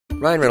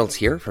Ryan Reynolds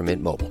here from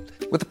Mint Mobile.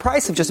 With the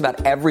price of just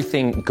about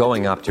everything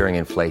going up during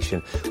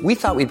inflation, we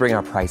thought we'd bring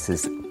our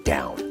prices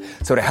down.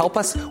 So to help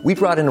us, we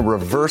brought in a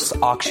reverse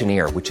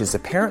auctioneer, which is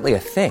apparently a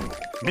thing.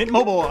 Mint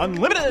Mobile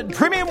Unlimited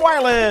Premium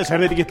Wireless. How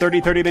to get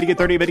 30, 30, bit to get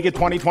 30, bit to get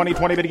 20, 20,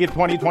 20, bit to get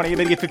 20, 20,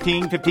 bit to get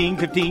 15, 15,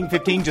 15,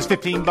 15, just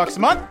 $15 a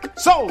month?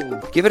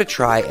 Sold! Give it a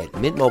try at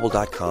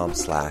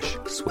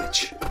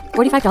mintmobile.com/switch.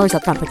 $45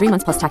 up front for 3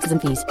 months plus taxes and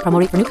fees. Promo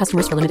rate for new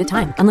customers for limited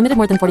time. Unlimited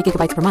more than 40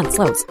 gigabytes per month.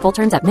 Slows full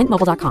terms at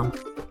mintmobile.com.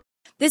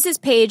 This is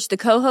Paige, the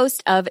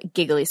co-host of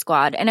Giggly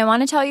Squad, and I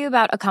want to tell you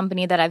about a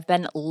company that I've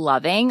been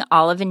loving,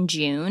 Olive &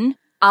 June.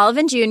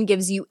 Olive & June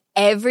gives you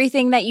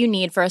everything that you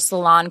need for a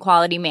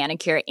salon-quality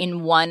manicure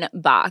in one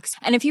box.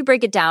 And if you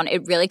break it down,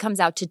 it really comes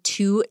out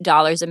to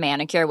 $2 a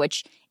manicure,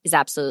 which is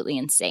absolutely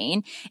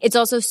insane. It's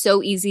also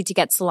so easy to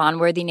get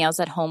salon-worthy nails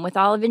at home with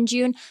Olive &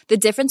 June. The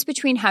difference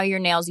between how your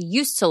nails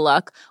used to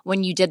look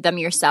when you did them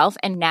yourself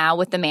and now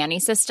with the Mani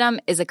system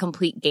is a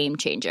complete game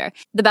changer.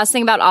 The best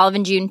thing about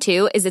Olive & June,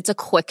 too, is it's a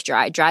quick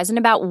dry. Dries in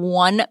about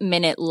 1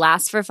 minute,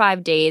 lasts for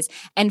 5 days,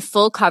 and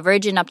full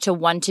coverage in up to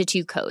 1 to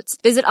 2 coats.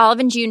 Visit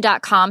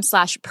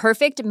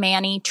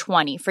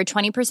oliveandjune.com/perfectmani20 for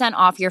 20%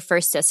 off your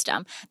first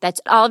system.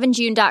 That's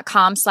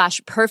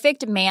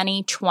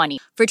oliveandjune.com/perfectmani20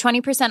 for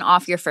 20%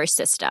 off your first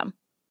system.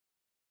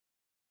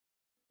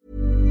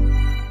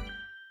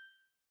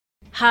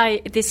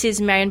 Hi, this is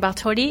Marion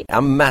Bartoli.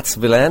 I'm Mats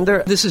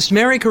Wilander. This is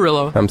Mary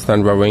Carillo. I'm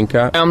Stan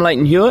Wawrinka. I'm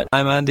Leighton Hewitt.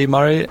 I'm Andy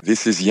Murray.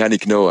 This is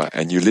Yannick Noah,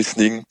 and you're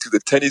listening to the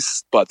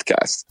Tennis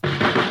Podcast.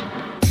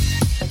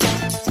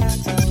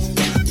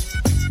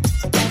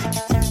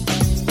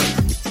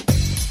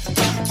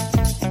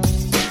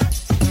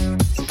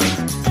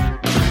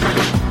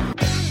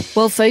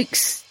 Well,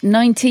 folks,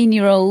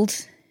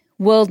 19-year-old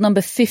world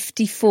number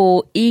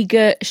 54,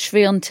 Iga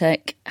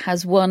Swiatek,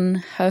 has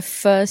won her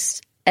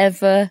first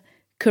ever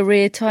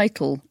career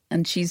title,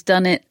 and she's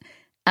done it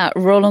at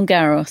Roland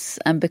Garros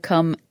and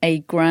become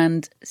a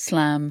Grand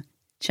Slam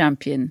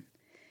champion.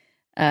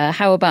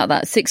 How about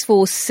that?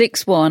 6-4,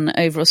 6-1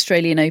 over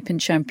Australian Open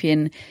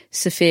champion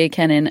Sofia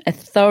Kenin. A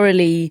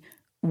thoroughly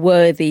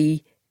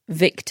worthy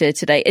victor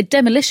today. A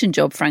demolition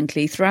job,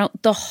 frankly,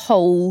 throughout the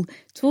whole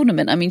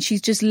tournament. I mean,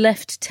 she's just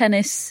left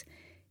tennis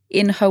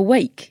in her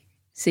wake,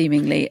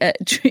 seemingly.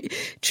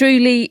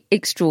 Truly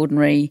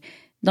extraordinary.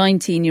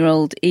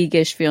 19-year-old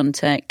Iga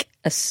Swiatek,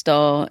 a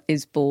star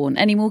is born.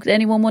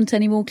 Anyone want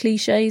any more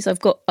cliches? I've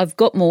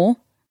got more.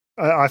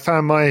 I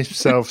found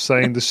myself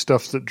saying the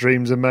stuff that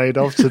dreams are made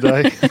of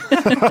today.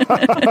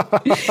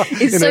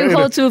 It's so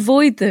hard to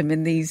avoid them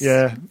in these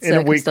circumstances. In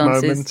a weak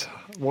moment.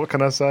 What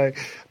can I say?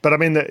 But I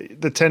mean,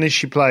 the tennis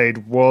she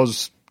played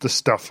was the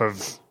stuff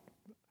of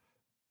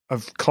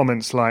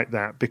comments like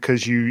that,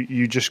 because you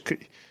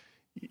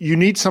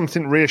need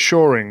something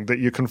reassuring that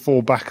you can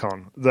fall back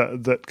on,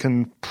 that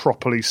can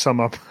properly sum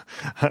up,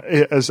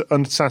 as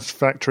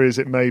unsatisfactory as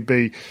it may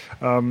be.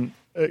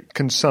 It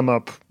can sum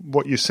up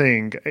what you're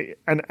seeing,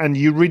 and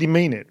you really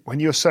mean it when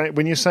you're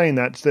saying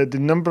that. The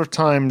number of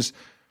times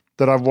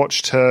that I've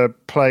watched her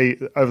play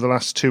over the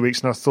last 2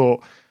 weeks, and I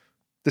thought,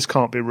 this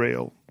can't be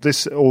real.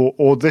 This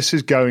or this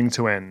is going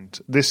to end.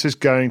 This is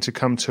going to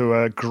come to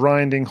a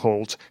grinding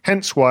halt.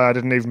 Hence why I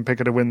didn't even pick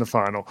her to win the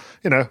final.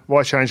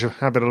 Why change a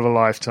habit of a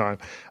lifetime?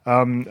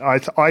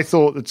 I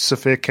thought that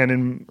Sofia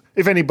Kenin,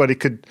 if anybody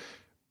could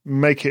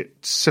make it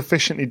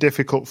sufficiently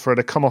difficult for her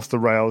to come off the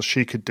rails,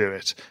 she could do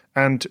it.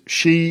 And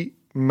she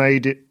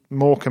made it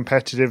more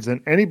competitive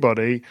than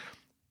anybody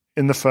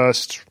in the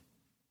first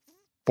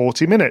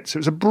 40 minutes. It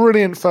was a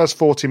brilliant first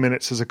 40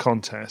 minutes as a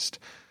contest.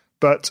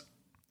 But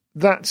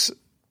that's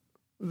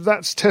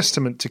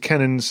testament to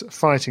Kenin's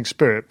fighting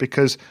spirit,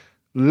 because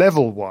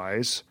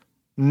level-wise,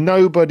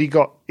 nobody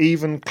got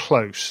even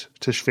close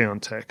to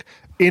Swiatek.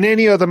 In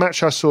any other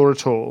match I saw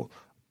at all,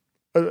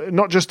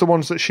 not just the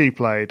ones that she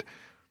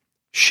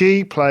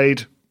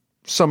played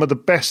some of the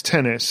best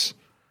tennis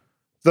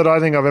that I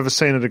think I've ever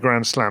seen at a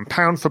Grand Slam,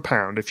 pound for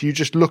pound. If you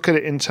just look at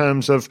it in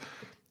terms of,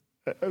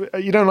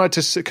 you don't like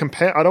to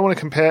compare, I don't want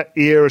to compare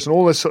eras and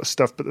all this sort of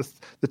stuff, but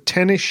the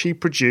tennis she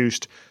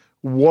produced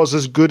was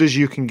as good as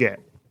you can get.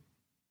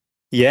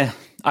 Yeah,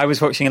 I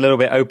was watching a little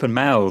bit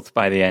open-mouthed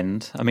by the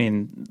end. I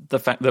mean, the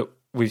fact that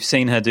we've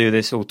seen her do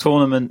this all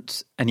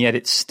tournament, and yet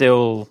it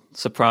still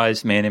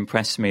surprised me and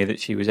impressed me that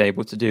she was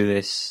able to do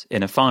this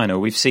in a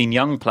final. We've seen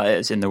young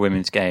players in the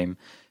women's game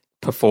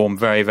perform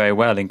very, very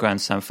well in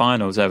Grand Slam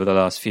finals over the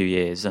last few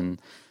years,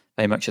 and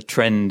very much a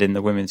trend in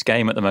the women's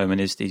game at the moment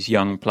is these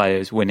young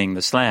players winning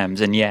the slams,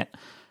 and yet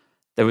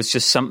there was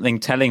just something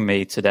telling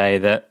me today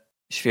that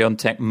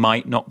Swiatek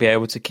might not be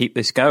able to keep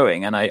this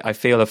going, and I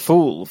feel a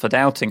fool for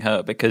doubting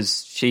her,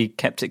 because she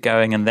kept it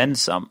going and then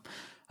some.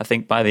 I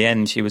think by the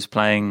end she was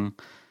playing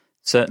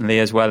certainly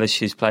as well as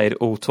she's played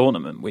all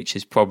tournament, which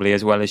is probably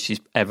as well as she's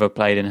ever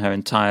played in her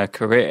entire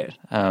career.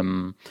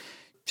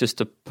 Just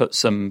to put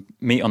some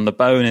meat on the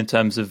bone in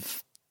terms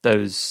of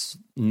those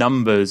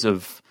numbers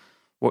of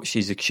what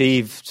she's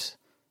achieved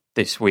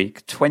this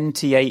week.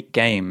 28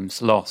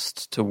 games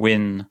lost to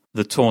win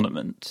the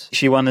tournament.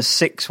 She won a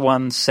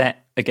 6-1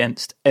 set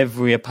against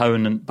every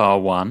opponent bar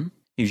one.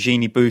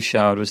 Eugenie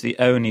Bouchard was the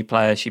only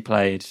player she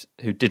played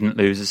who didn't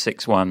lose a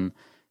 6-1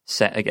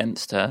 set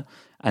against her.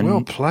 And,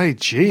 well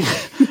played, Jean.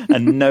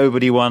 And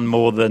nobody won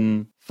more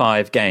than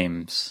 5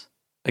 games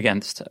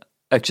against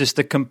her. Just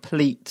a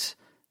complete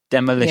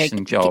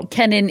demolition job.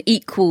 Kenin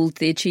equalled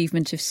the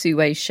achievement of Su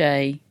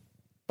Wei-Shea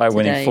by today.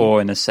 winning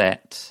 4 in a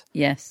set.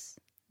 Yes,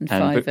 and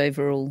 5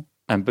 overall.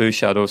 And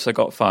Bouchard also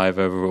got 5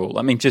 overall.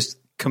 I mean, just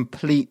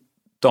complete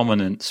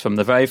dominance from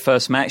the very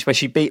first match where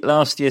she beat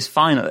last year's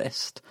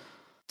finalist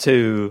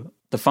to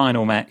the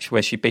final match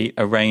where she beat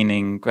a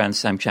reigning Grand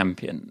Slam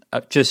champion.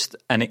 Just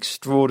an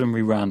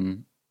extraordinary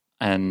run,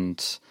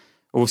 and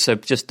also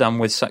just done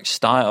with such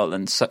style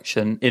and such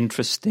an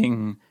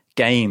interesting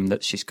game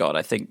that she's got.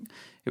 I think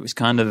it was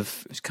kind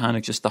of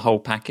just the whole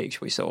package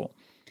we saw.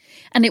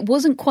 And it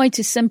wasn't quite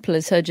as simple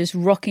as her just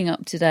rocking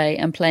up today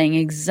and playing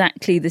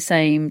exactly the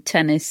same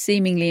tennis,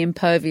 seemingly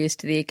impervious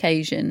to the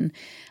occasion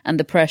and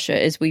the pressure,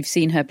 as we've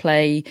seen her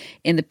play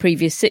in the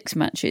previous 6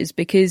 matches,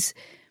 because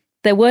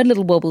there were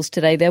little wobbles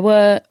today. There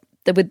were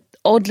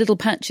odd little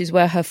patches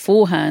where her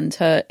forehand,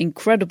 her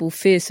incredible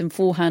fearsome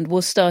forehand,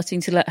 was starting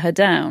to let her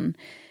down.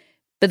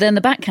 But then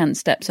the backhand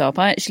steps up.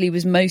 I actually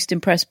was most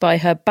impressed by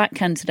her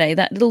backhand today,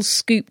 that little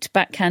scooped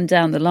backhand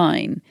down the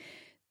line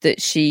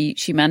that she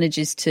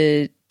manages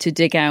to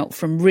dig out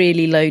from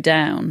really low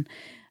down.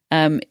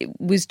 It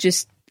was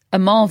just a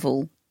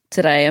marvel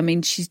today. I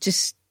mean, she's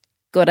just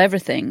got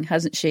everything,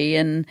 hasn't she?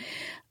 And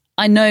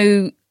I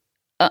know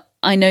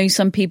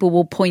some people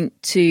will point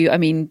to, I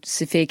mean,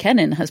 Sofia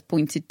Kenin has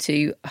pointed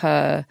to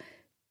her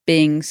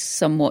being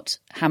somewhat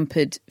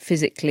hampered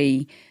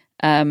physically,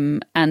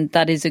 and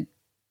that is a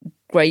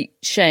great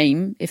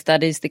shame if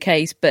that is the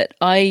case. But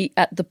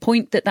at the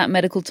point that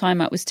medical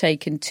timeout was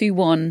taken,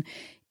 2-1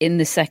 in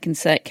the second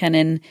set,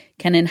 Kenin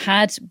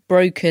had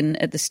broken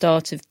at the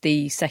start of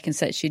the second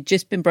set. She had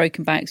just been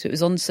broken back, so it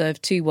was on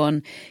serve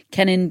 2-1.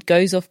 Kenin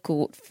goes off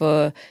court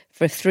for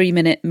a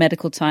 3-minute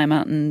medical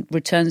timeout and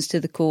returns to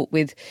the court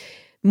with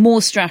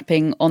more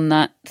strapping on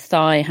that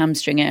thigh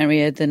hamstring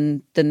area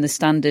than the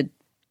standard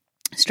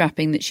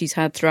strapping that she's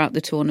had throughout the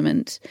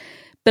tournament.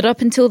 But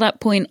up until that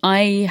point,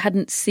 I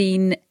hadn't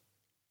seen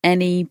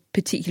any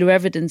particular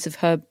evidence of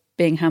her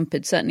being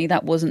hampered. Certainly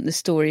that wasn't the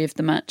story of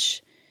the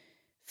match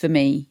for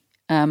me.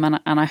 And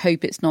I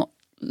hope it's not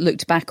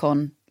looked back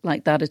on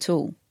like that at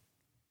all.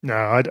 No,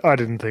 I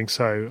didn't think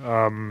so,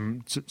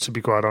 to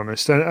be quite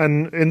honest.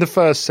 And in the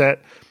first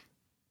set,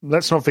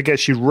 let's not forget,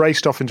 she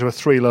raced off into a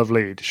 3-love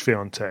lead,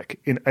 Swiatek,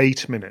 in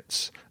 8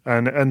 minutes.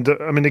 And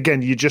I mean,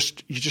 again, you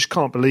just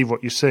can't believe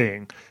what you're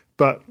seeing.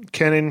 But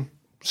Kenin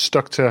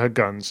stuck to her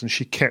guns, and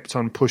she kept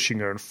on pushing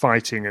her and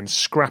fighting and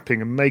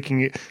scrapping and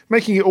making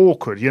it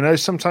awkward. You know,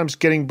 sometimes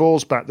getting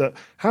balls back that,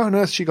 how on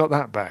earth she got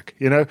that back?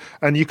 You know,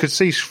 and you could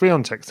see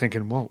Swiatek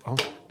thinking, well,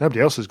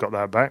 nobody else has got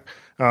that back.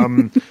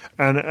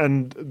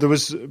 And there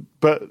was, and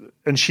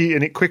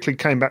it quickly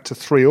came back to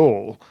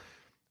 3-3.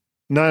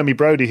 Naomi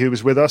Brody, who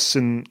was with us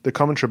in the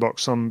commentary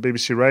box on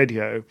BBC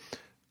Radio,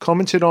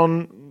 commented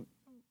on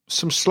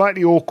some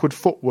slightly awkward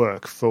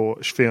footwork for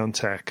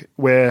Swiatek,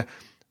 where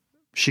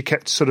she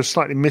kept sort of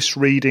slightly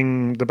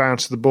misreading the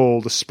bounce of the ball,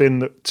 the spin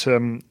that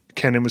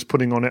Kenin was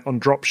putting on it on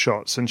drop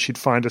shots, and she'd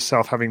find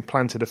herself having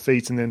planted her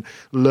feet and then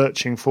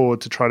lurching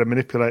forward to try to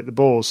manipulate the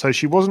ball. So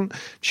she was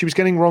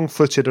getting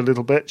wrong-footed a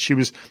little bit. She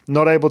was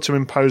not able to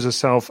impose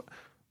herself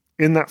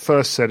in that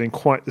first set in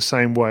quite the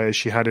same way as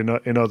she had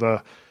in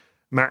other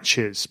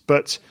matches.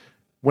 But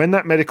when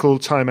that medical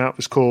timeout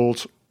was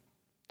called,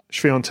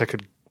 Swiatek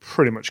had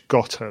pretty much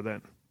got her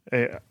then.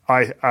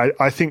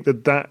 I think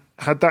that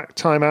had that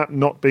timeout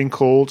not been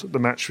called, the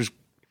match was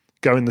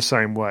going the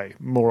same way,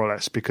 more or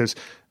less, because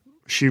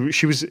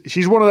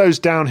she's one of those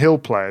downhill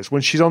players.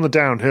 When she's on the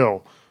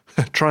downhill,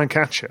 try and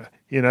catch her.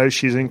 You know,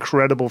 she's an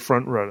incredible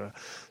front runner.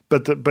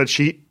 But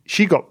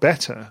she got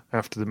better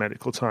after the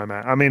medical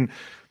timeout. I mean,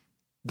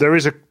 there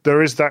is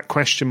that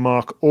question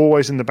mark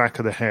always in the back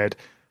of the head.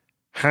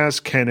 Has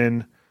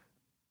Kenin,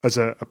 as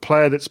a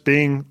player that's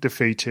being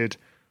defeated,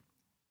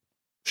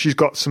 she's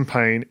got some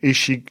pain. Is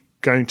she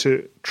going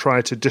to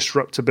try to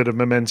disrupt a bit of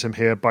momentum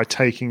here by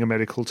taking a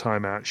medical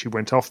timeout? She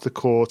went off the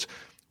court.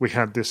 We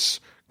had this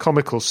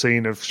comical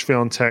scene of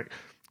Swiatek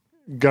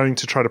going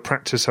to try to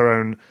practice her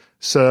own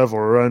serve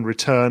or her own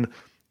return,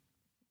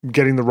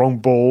 getting the wrong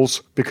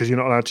balls because you're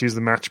not allowed to use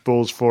the match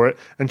balls for it.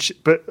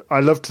 But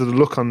I loved the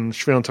look on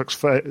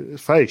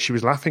Swiatek's face. She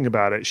was laughing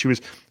about it. She was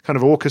kind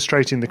of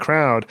orchestrating the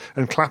crowd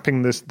and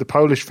clapping the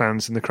Polish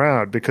fans in the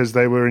crowd because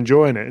they were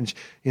enjoying it. And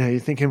you're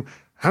thinking,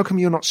 how come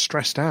you're not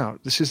stressed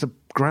out? This is a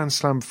Grand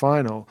Slam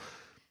final.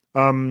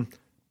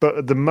 But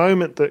at the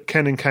moment that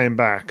Kenin came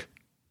back,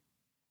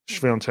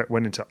 Swiatek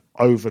went into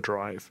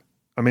overdrive.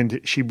 I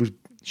mean, she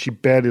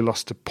barely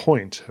lost a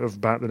point of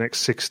about the next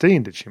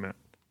 16, did she, Matt?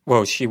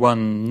 Well, she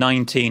won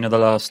 19 of the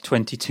last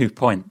 22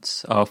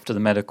 points after the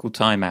medical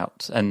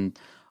timeout. And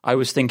I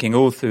was thinking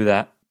all through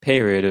that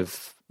period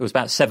of it was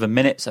about 7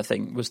 minutes, I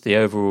think, was the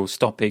overall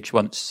stoppage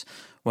once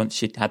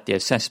she'd had the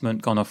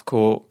assessment, gone off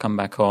court, come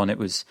back on.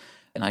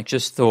 And I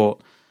just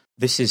thought,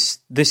 this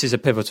is a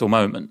pivotal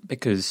moment,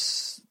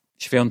 because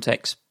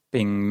Świątek's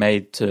being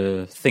made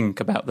to think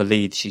about the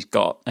lead she's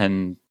got,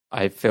 and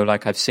I feel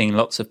like I've seen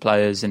lots of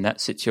players in that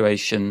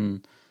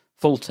situation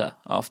falter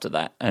after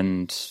that.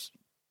 And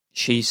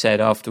she said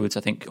afterwards,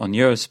 I think on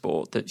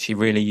Eurosport, that she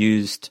really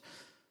used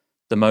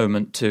the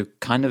moment to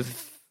kind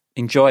of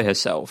enjoy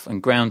herself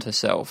and ground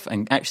herself,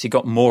 and actually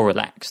got more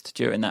relaxed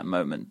during that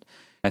moment.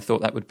 I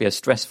thought that would be a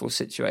stressful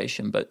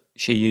situation, but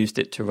she used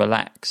it to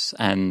relax,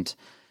 and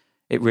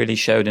it really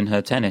showed in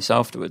her tennis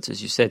afterwards.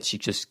 As you said, she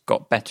just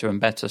got better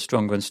and better,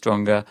 stronger and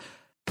stronger.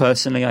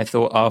 Personally, I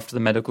thought after the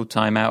medical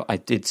timeout, I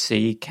did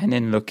see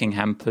Kenin looking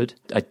hampered.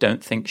 I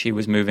don't think she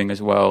was moving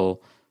as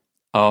well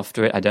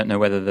after it. I don't know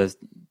whether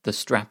the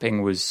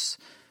strapping was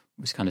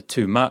kind of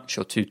too much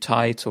or too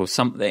tight or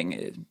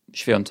something.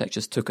 Świątek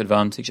just took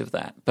advantage of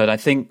that. But I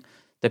think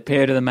the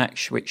period of the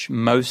match which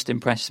most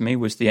impressed me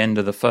was the end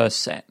of the first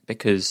set,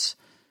 because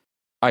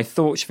I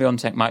thought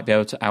Świątek might be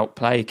able to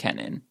outplay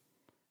Kenin,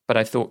 but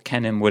I thought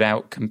Kenin would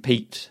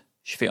outcompete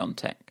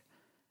Świątek.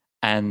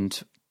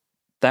 And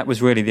that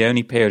was really the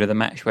only period of the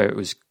match where it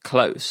was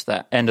close,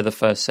 that end of the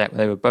first set where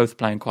they were both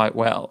playing quite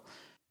well.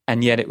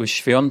 And yet it was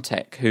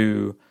Świątek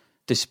who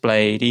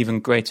displayed even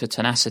greater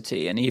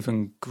tenacity and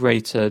even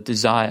greater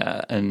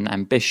desire and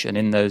ambition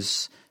in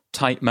those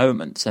tight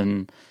moments.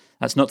 And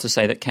that's not to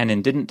say that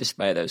Kenin didn't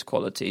display those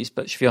qualities,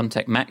 but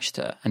Świątek matched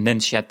her, and then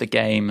she had the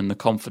game and the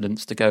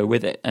confidence to go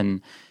with it. And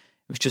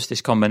it was just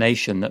this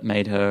combination that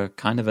made her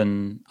kind of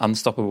an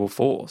unstoppable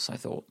force, I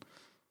thought.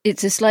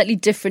 It's a slightly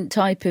different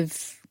type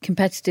of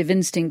competitive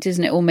instinct,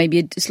 isn't it? Or maybe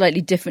a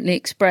slightly differently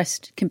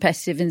expressed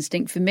competitive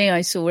instinct. For me,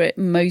 I saw it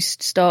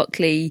most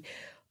starkly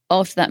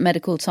after that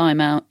medical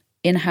timeout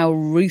in how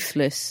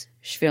ruthless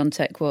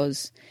Świątek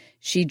was.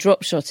 She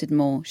drop-shotted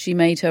more. She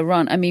made her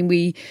run. I mean,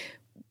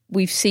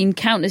 we've seen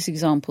countless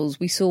examples.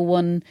 We saw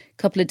one a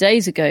couple of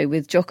days ago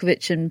with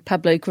Djokovic and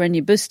Pablo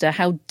Carreño Busta,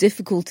 how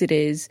difficult it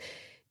is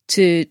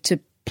to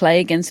play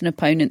against an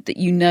opponent that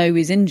you know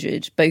is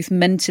injured, both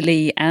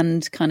mentally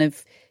and kind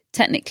of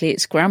technically.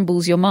 It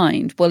scrambles your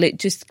mind. Well, it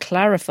just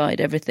clarified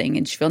everything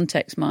in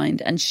Świątek's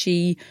mind, and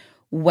she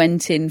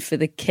went in for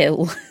the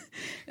kill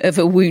of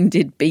a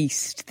wounded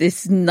beast.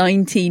 This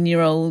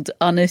 19-year-old,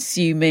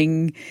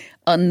 unassuming,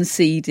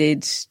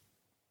 unseeded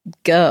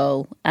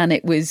girl, and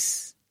it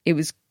was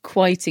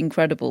quite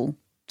incredible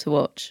to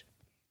watch.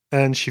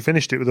 And she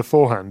finished it with a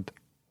forehand,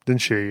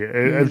 didn't she?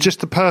 It was just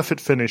the perfect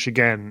finish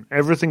again.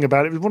 Everything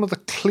about it. It was one of the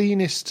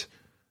cleanest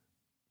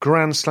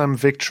Grand Slam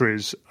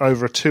victories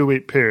over a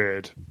 2-week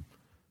period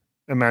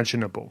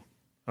imaginable.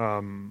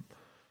 I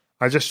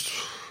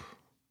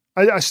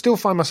still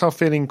find myself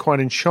feeling quite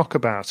in shock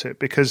about it,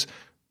 because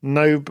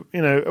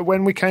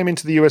when we came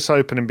into the US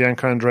Open and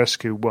Bianca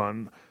Andreescu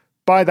won,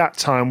 by that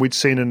time we'd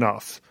seen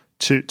enough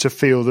to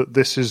feel that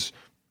this is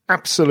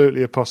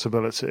absolutely a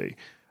possibility.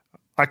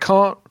 I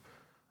suppose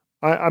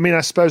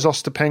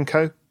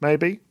Ostapenko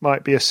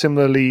might be a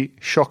similarly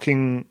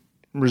shocking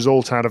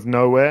result out of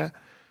nowhere.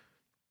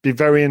 Be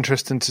very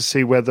interesting to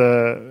see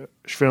whether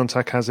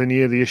Świątek has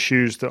any of the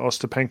issues that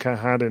Ostapenko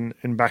had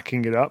in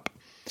backing it up.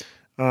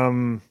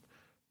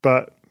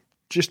 But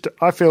just,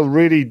 I feel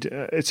really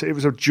it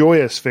was a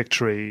joyous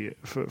victory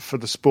for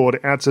the sport.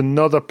 It adds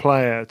another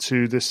player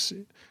to this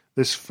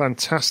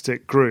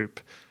fantastic group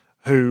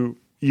who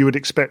you would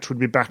expect would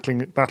be battling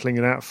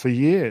it out for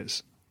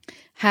years.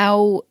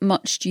 How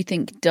much do you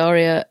think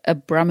Daria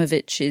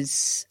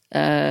Abramovic's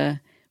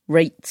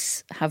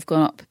rates have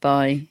gone up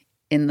by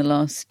in the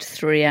last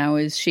 3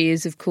 hours? She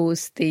is, of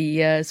course,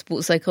 the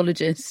sports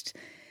psychologist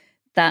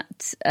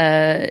that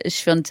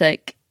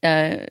Świątek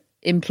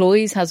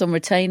employs, has on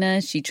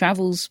retainer. She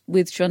travels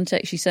with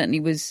Świątek. She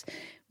certainly was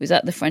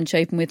at the French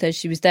Open with her.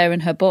 She was there in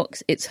her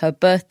box. It's her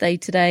birthday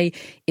today.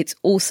 It's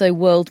also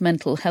World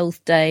Mental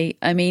Health Day.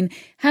 I mean,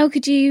 how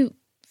could you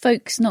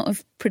folks not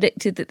have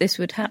predicted that this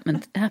would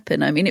happen?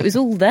 I mean, it was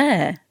all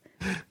there.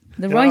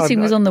 The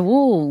writing was on the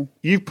wall.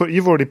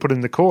 You've already put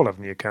in the call,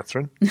 haven't you,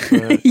 Catherine?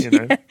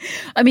 Yeah.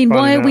 I mean,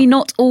 why are we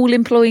not all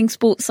employing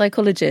sports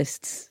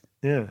psychologists?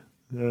 Yeah.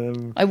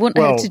 I want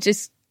her to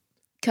just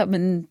come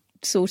and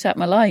sort out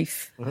my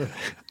life.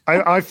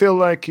 I feel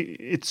like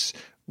it's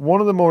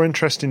one of the more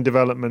interesting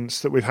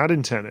developments that we've had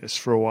in tennis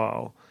for a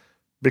while,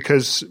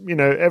 because,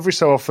 every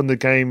so often the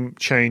game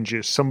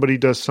changes. Somebody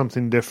does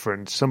something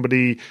different.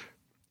 Somebody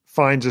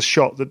finds a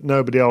shot that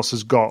nobody else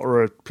has got,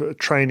 or a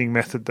training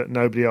method that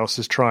nobody else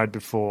has tried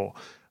before.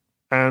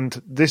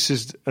 And this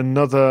is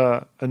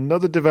another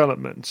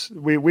development.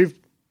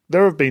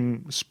 There have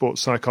been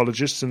sports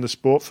psychologists in the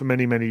sport for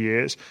many, many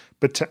years,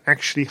 but to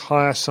actually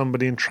hire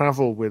somebody and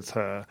travel with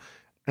her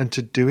and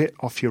to do it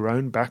off your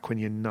own back when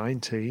you're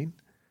 19,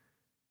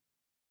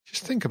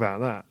 just think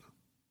about that.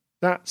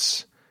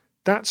 That's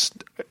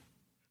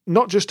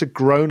not just a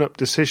grown-up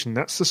decision.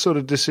 That's the sort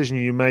of decision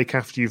you make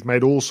after you've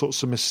made all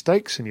sorts of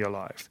mistakes in your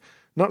life.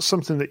 Not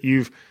something that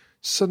you've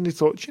suddenly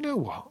thought, you know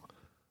what?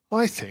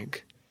 I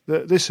think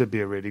that this would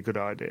be a really good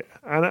idea.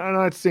 And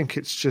I think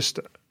it's just,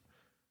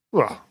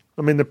 well,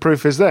 I mean, the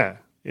proof is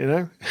there, you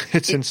know,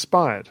 it's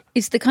inspired.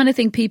 It's the kind of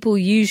thing people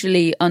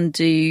usually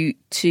undo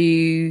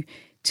to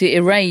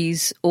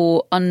erase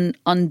or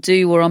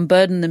undo or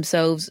unburden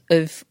themselves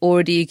of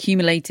already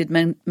accumulated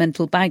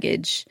mental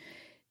baggage,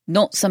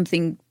 not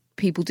something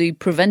people do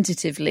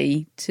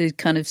preventatively to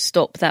kind of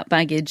stop that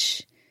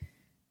baggage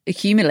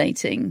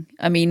accumulating.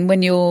 I mean,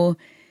 when you're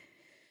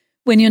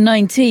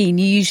 19,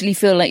 you usually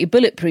feel like you're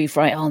bulletproof,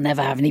 right? I'll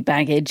never have any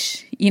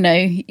baggage. You know,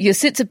 you're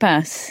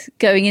Tsitsipas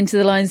going into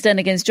the Lion's Den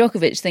against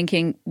Djokovic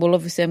thinking, well,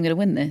 obviously I'm going to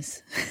win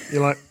this.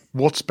 You're like,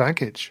 what's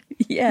baggage?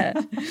 Yeah.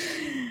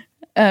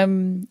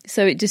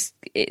 So it's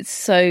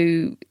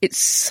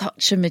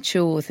such a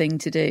mature thing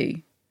to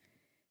do,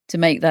 to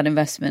make that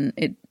investment.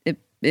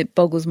 It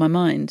boggles my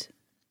mind.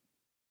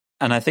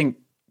 And I think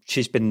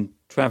she's been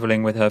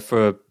travelling with her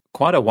for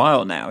quite a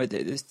while now.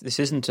 This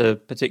isn't a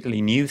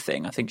particularly new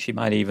thing. I think she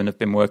might even have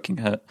been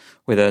working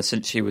with her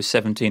since she was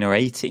 17 or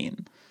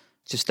 18,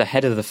 just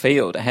ahead of the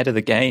field, ahead of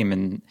the game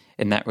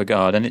in that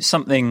regard. And it's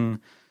something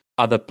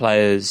other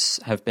players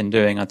have been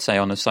doing, I'd say,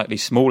 on a slightly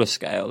smaller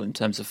scale in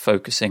terms of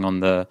focusing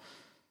on the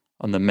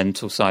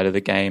mental side of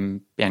the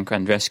game. Bianca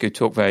Andreescu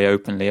talked very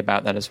openly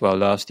about that as well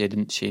last year,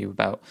 didn't she,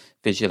 about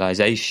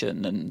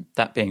visualization and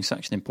that being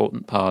such an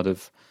important part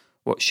of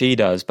what she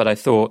does. But I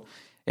thought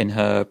in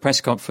her press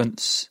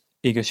conference,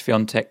 Iga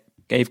Swiatek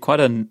gave quite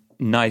a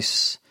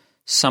nice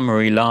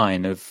summary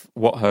line of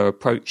what her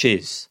approach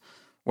is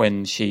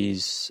when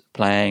she's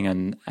playing,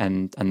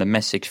 and the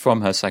message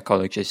from her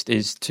psychologist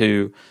is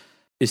to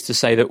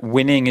say that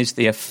winning is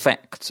the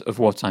effect of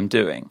what I'm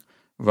doing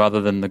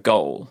rather than the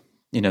goal.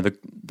 You know,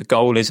 the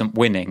goal isn't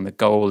winning. The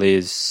goal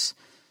is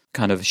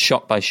kind of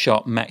shot by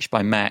shot, match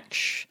by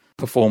match,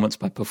 performance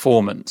by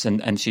performance,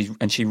 and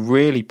she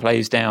really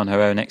plays down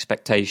her own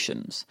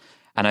expectations.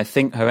 And I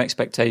think her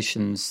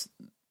expectations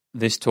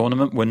this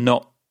tournament were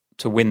not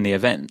to win the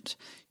event.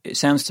 It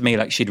sounds to me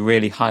like she'd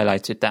really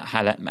highlighted that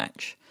Halep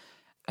match.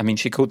 I mean,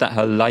 she called that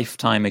her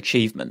lifetime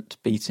achievement,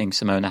 beating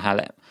Simona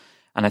Halep.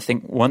 And I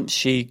think once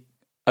she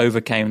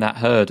overcame that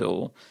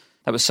hurdle,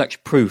 that was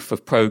such proof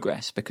of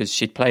progress, because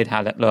she'd played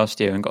Halep last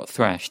year and got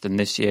thrashed, and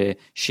this year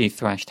she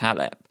thrashed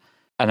Halep.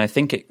 And I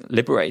think it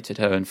liberated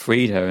her and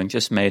freed her and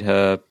just made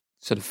her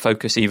sort of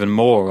focus even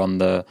more on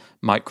the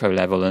micro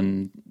level.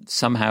 And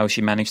somehow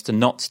she managed to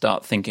not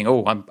start thinking,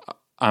 oh,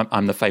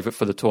 I'm the favourite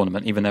for the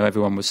tournament, even though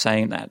everyone was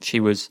saying that. She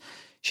was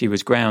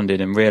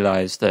grounded and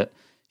realised that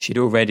she'd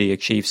already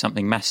achieved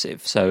something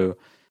massive. So,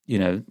 you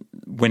know,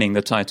 winning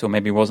the title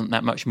maybe wasn't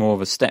that much more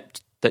of a step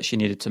that she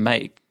needed to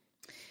make.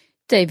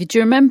 David, do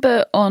you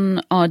remember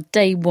on our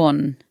day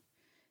one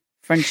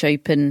French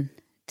Open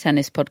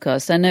tennis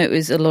podcast? I know it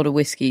was a lot of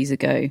whiskies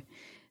ago,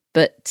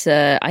 but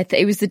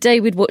it was the day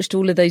we'd watched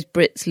all of those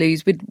Brits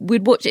lose.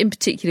 We'd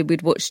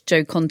watched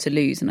Joe Conter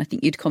lose, and I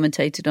think you'd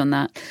commentated on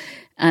that.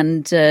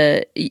 And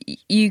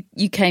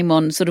you came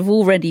on sort of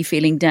already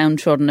feeling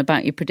downtrodden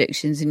about your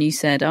predictions, and you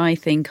said, I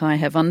think I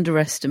have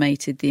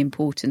underestimated the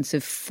importance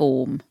of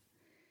form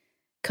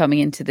coming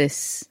into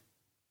this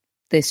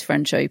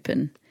French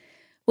Open.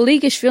 Well,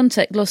 Iga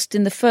Swiatek lost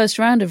in the first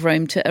round of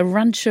Rome to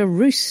Arantxa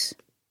Rus.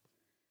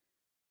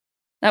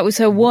 That was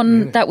her one.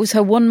 Really? That was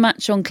her one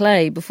match on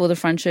clay before the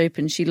French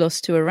Open. She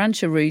lost to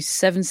Arantxa Rus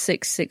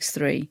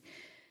 7-6,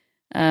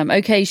 6-3.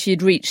 Okay, she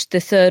had reached the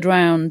third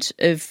round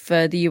of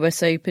the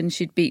US Open.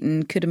 She'd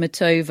beaten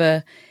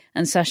Kudermetova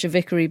and Sasha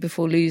Vickery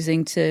before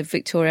losing to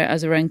Victoria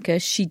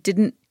Azarenka. She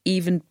didn't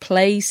even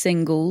play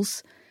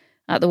singles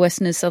at the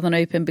Western and Southern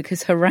Open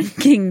because her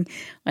ranking,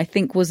 I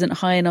think, wasn't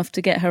high enough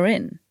to get her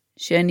in.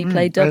 She only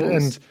played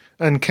doubles.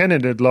 And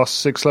Kennedy had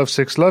lost 6-love,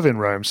 6-love in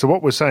Rome. So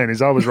what we're saying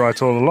is I was right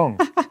all along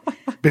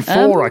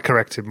before I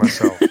corrected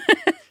myself.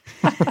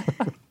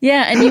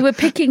 Yeah, and you were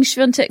picking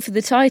Swiatek for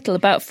the title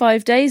about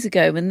 5 days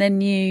ago, and then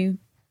you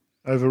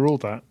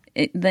overruled that.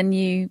 I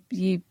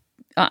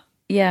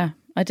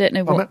don't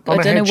know what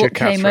Catherine.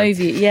 came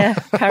over you. Yeah,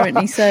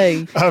 apparently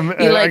so.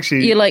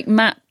 You're like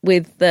Matt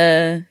with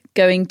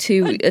going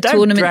to a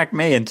tournament. Don't drag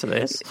me into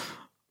this.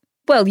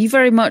 Well, you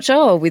very much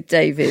are with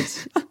David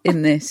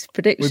in this,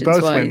 predictions-wise.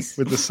 We both went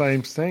with the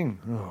same thing.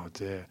 Oh,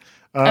 dear.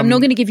 I'm not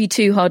going to give you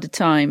too hard a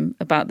time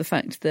about the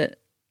fact that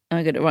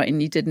I got it right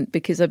and you didn't,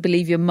 because I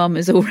believe your mum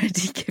has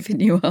already given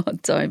you a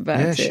hard time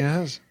about it. Yeah, she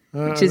has.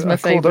 Which is my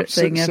favourite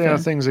thing ever. See how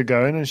things are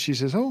going, and she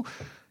says, oh,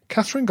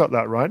 Catherine got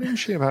that right, didn't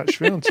she, about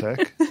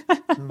Swiatek?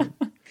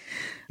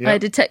 Yeah. I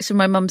had a text from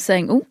my mum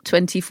saying,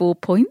 24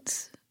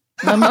 points.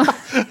 Mama.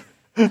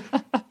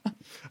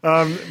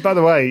 By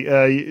the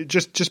way,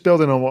 just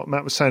building on what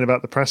Matt was saying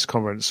about the press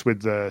conference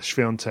with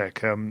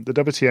Swiatek, the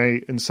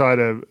WTA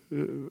Insider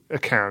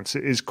account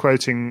is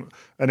quoting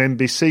an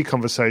NBC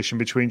conversation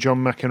between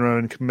John McEnroe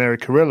and Mary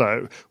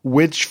Carrillo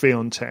with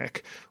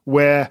Swiatek,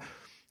 where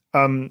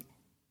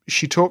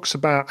she talks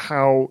about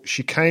how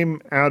she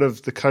came out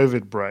of the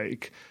COVID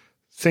break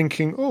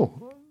thinking,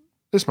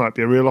 this might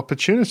be a real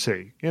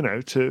opportunity, there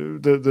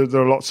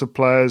are lots of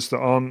players that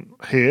aren't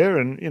here,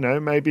 and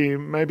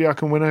maybe I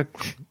can win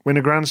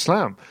a Grand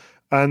Slam.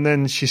 And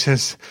then she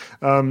says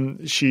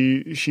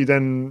she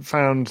then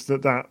found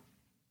that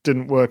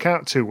didn't work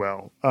out too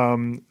well.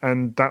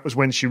 And that was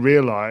when she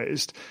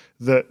realised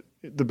that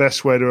the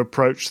best way to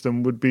approach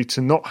them would be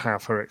to not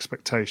have her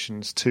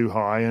expectations too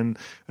high and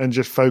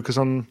just focus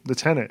on the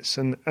tennis.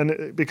 And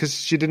because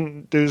she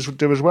didn't do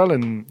as well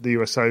in the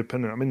US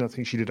Open. I mean, I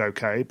think she did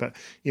okay, but,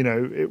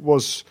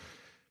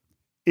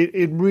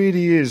 it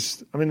really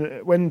is. I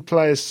mean, when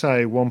players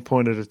say 1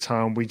 point at a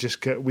time, we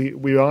just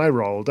we eye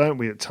roll, don't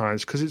we, at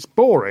times, because it's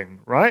boring,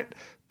 right?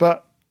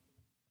 But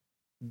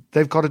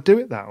they've got to do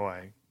it that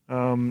way.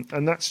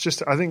 And that's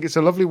just, I think it's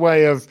a lovely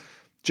way of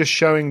just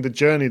showing the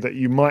journey that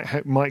you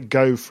might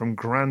go from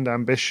grand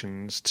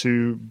ambitions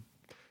to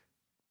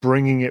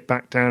bringing it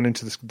back down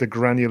into the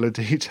granular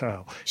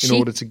detail in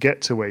order to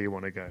get to where you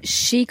want to go.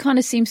 She kind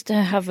of seems to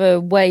have a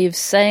way of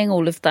saying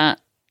all of that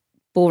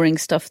boring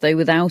stuff, though,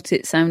 without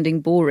it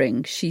sounding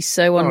boring. She's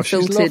so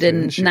unfiltered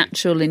and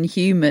natural and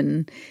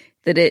human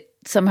that it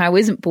somehow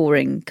isn't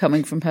boring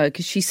coming from her,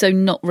 because she's so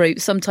not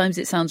sometimes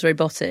it sounds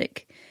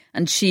robotic,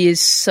 and she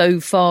is so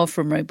far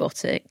from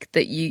robotic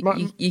that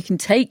you can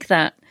take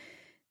that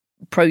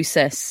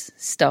process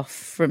stuff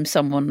from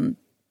someone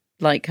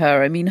like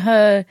her. I mean,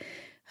 her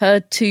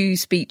two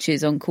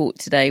speeches on court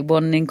today,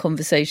 one in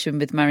conversation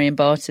with Marion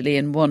Bartley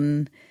and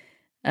one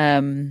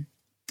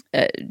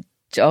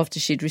after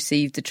she'd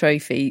received the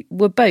trophy,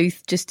 were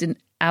both just an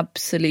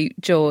absolute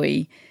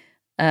joy.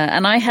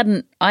 And I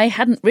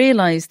hadn't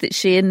realised that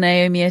she and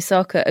Naomi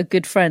Osaka are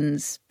good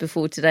friends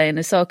before today. And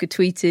Osaka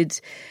tweeted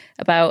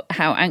about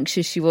how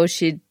anxious she was.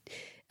 She'd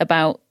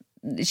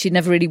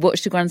never really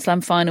watched a Grand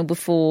Slam final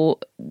before,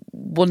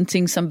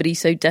 wanting somebody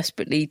so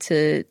desperately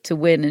to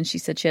win. And she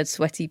said she had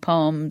sweaty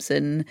palms.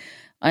 And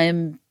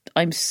I'm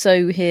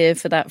so here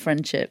for that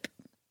friendship.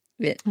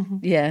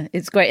 Yeah,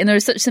 it's great. And there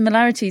are such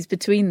similarities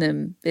between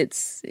them.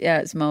 It's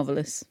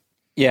marvellous.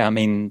 Yeah, I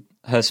mean,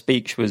 her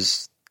speech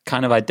was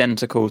kind of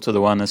identical to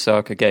the one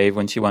Osaka gave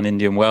when she won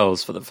Indian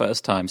Wells for the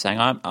first time, saying,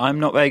 I'm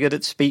not very good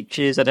at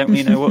speeches, I don't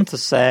really know what to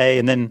say.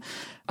 And then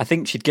I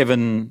think she'd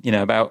given,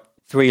 about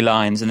 3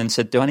 lines and then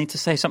said, do I need to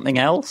say something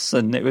else?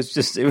 And it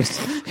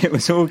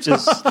was all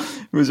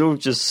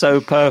just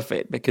so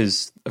perfect,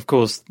 because of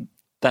course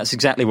that's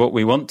exactly what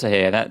we want to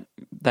hear.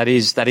 That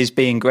is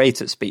being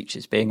great at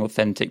speeches, being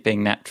authentic,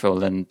 being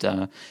natural.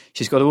 And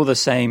she's got all the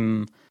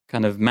same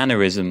kind of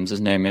mannerisms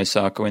as Naomi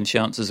Osaka when she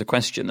answers a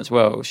question as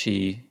well.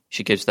 She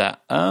gives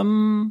that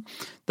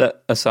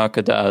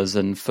Osaka does,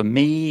 and for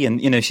me,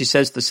 and she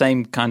says the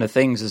same kind of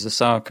things as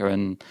Osaka.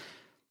 And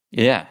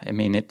yeah, I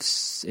mean,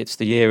 it's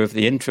the year of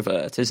the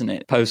introvert, isn't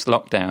it? Post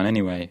lockdown,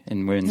 anyway.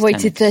 In women's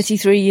waited tennis.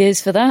 33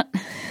 years for that.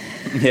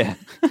 Yeah.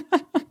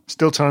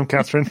 Still time,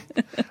 Catherine.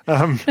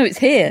 No, it's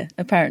here.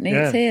 Apparently,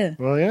 yeah. It's here.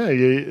 Well, yeah,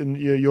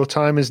 your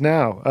time is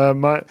now.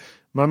 My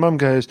mum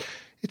goes,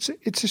 it's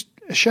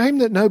a shame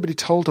that nobody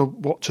told her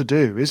what to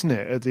do, isn't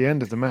it? At the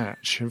end of the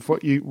match, of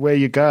where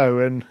you go,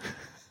 and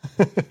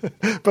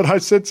but I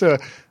said to her,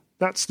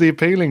 that's the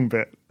appealing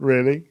bit,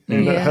 really.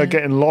 Her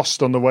getting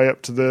lost on the way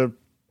up to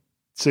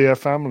see her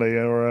family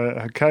or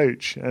her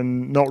coach,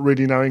 and not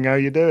really knowing how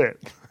you do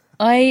it.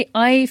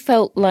 I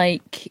felt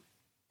like.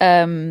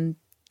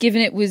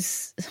 Given it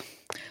was,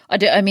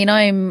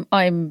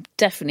 I'm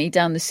definitely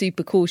down the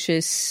super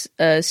cautious,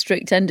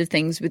 strict end of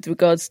things with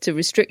regards to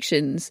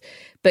restrictions.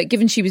 But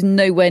given she was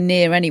nowhere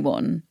near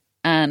anyone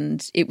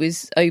and it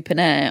was open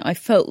air, I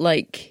felt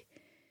like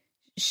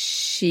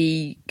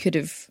she could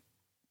have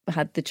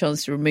had the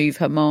chance to remove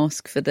her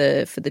mask for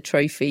the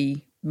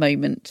trophy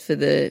moment, for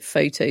the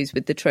photos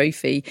with the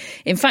trophy.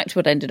 In fact,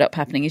 what ended up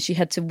happening is she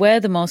had to wear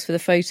the mask for the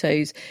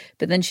photos,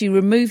 but then she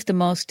removed the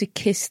mask to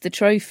kiss the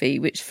trophy,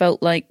 which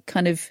felt like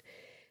kind of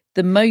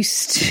the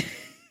most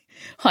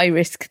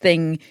high-risk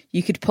thing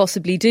you could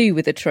possibly do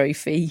with a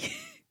trophy.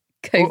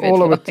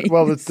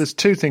 There's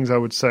 2 things I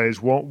would say.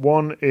 Is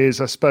one is,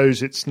 I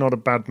suppose it's not a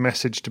bad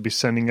message to be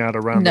sending out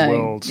around the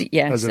world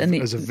as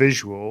a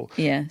visual.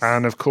 Yes.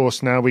 And of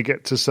course, now we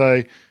get to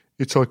say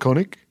it's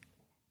iconic.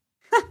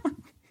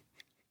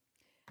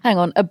 Hang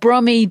on, a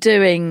Brummy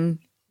doing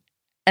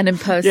an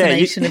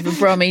impersonation of a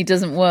Brummy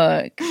doesn't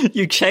work.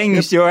 You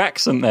changed your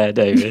accent there,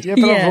 David. Yeah,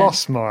 but I've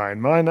lost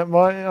mine.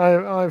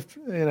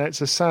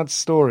 It's a sad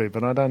story,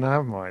 but I don't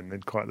have mine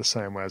in quite the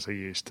same way as I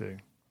used to.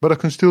 But I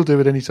can still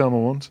do it anytime I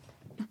want.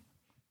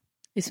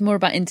 It's more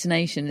about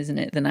intonation, isn't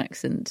it, than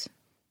accent?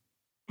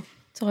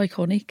 It's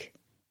iconic.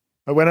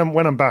 When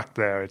I'm back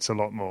there, it's a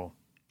lot more.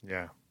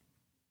 Yeah.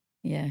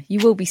 Yeah, you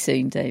will be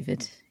soon,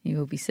 David. You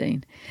will be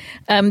soon.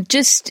 I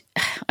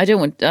don't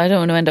want to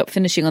end up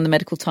finishing on the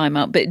medical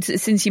timeout, but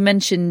since you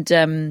mentioned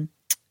the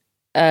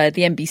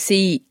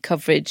NBC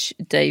coverage,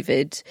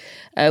 David,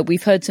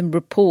 we've heard some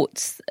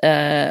reports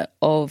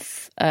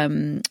of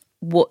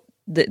what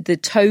the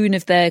tone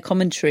of their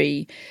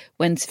commentary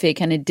when Sophia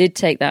Kenin did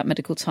take that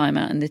medical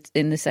timeout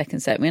in the second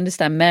set. We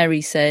understand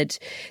Mary said,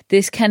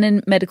 "This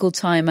Kenin medical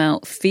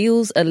timeout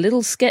feels a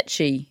little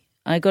sketchy,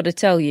 I got to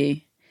tell you."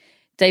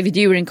 David,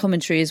 you were in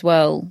commentary as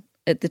well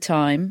at the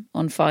time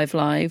on 5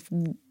 Live.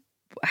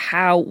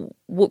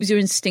 what was your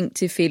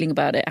instinctive feeling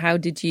about it? How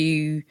did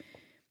you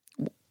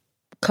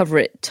cover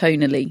it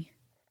tonally?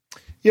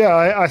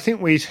 Yeah, I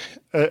think we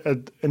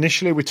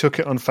initially we took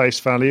it on face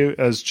value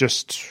as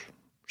just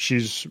she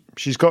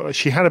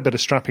had a bit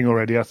of strapping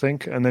already, I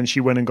think, and then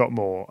she went and got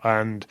more.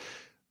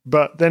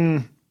 But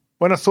then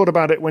when I thought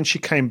about it, when she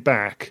came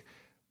back,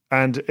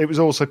 and it was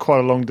also quite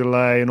a long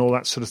delay and all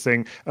that sort of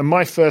thing, and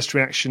my first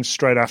reaction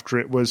straight after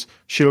it was,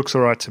 she looks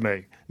all right to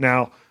me.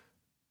 Now,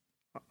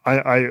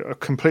 I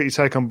completely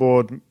take on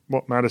board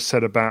what Matt has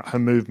said about her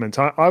movement.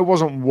 I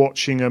wasn't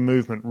watching her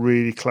movement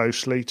really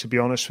closely, to be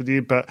honest with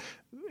you, but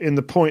in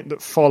the point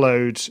that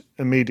followed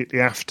immediately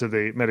after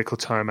the medical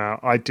timeout,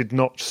 I did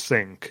not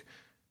think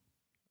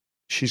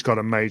she's got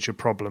a major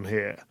problem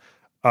here.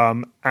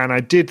 And I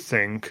did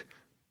think,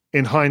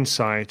 in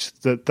hindsight,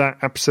 that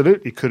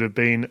absolutely could have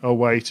been a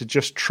way to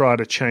just try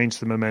to change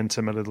the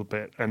momentum a little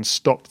bit and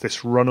stop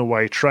this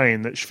runaway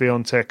train that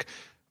Swiatek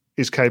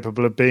is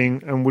capable of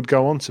being and would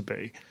go on to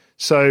be.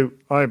 So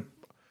I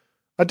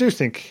do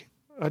think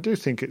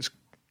it's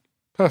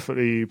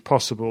perfectly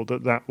possible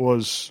that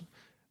was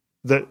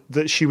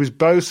that she was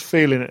both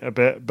feeling it a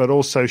bit, but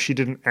also she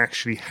didn't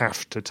actually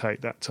have to take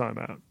that time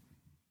out.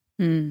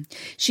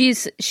 She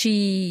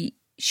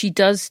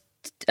does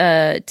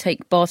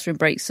take bathroom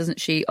breaks, doesn't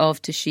she,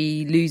 after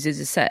she loses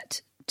a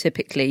set?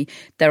 Typically,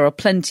 there are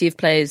plenty of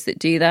players that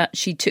do that.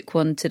 She took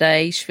one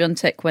today.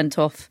 Swiatek went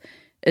off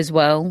as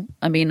well.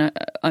 I mean,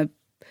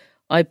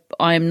 I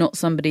am not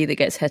somebody that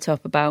gets het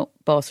up about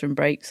bathroom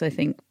breaks. I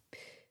think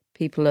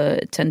people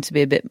tend to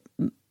be a bit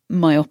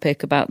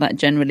myopic about that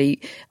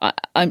generally.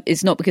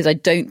 It's not because I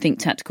don't think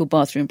tactical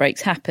bathroom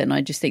breaks happen.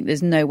 I just think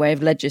there's no way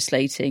of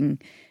legislating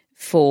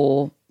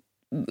for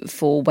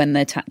when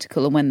they're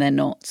tactical and when they're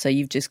not. So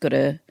you've just got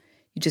to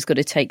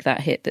take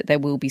that hit that there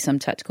will be some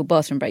tactical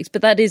bathroom breaks.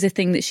 But that is a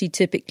thing that she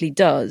typically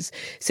does.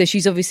 So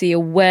she's obviously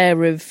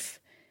aware of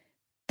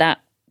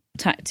that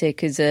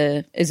tactic as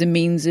a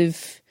means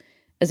of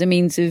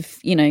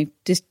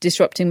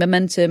disrupting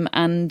momentum,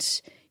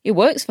 and it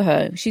works for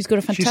her. She's got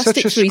a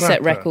fantastic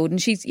 3-set record,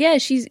 and she's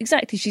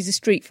a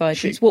street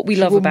fighter. It's what we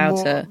love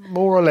about her.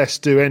 More or less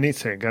do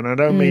anything, and I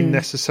don't mean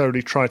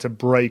necessarily try to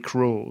break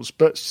rules,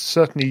 but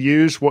certainly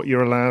use what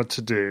you're allowed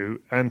to do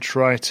and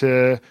try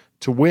to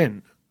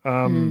win.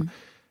 And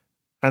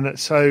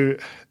so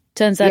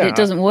turns out it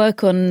doesn't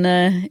work on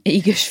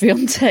Iga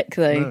Swiatek,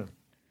 though. No.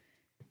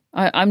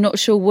 I'm not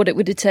sure what it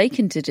would have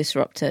taken to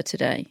disrupt her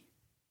today.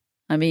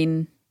 I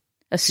mean,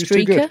 a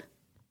streaker?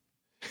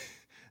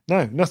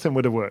 No, nothing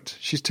would have worked.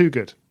 She's too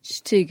good.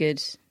 She's too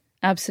good.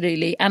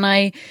 Absolutely. And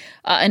I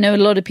know a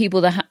lot of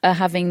people that are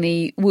having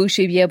the will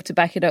she be able to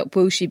back it up,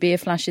 will she be a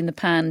flash in the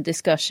pan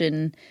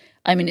discussion.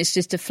 I mean, it's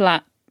just a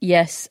flat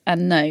yes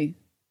and no.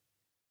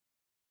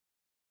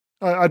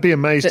 I'd be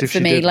amazed but if she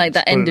didn't. For me, like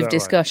that end of that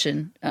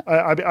discussion.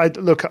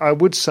 Look, I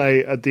would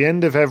say at the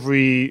end of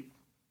every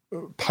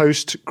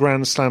post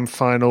Grand Slam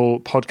final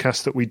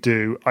podcast that we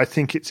do, I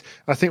think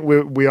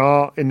we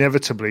are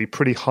inevitably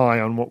pretty high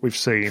on what we've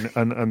seen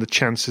and the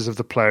chances of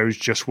the player who's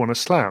just won a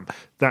slam.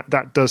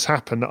 That does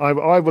happen. I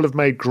will have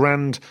made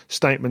grand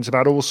statements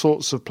about all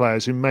sorts of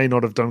players who may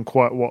not have done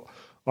quite what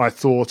I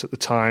thought at the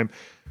time,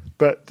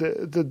 but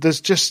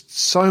there's just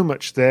so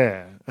much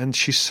there, and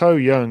she's so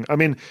young. I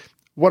mean,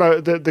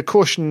 the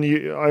caution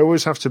I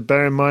always have to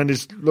bear in mind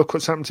is, look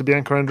what's happened to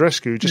Bianca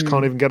Andreescu, who just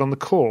can't even get on the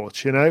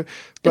court, you know.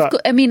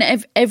 But I mean,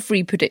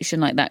 every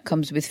prediction like that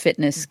comes with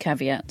fitness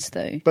caveats,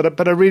 though.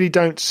 But I really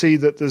don't see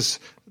that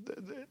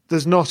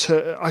there's not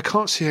I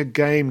can't see her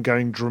game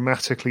going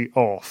dramatically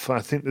off. I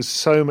think there's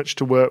so much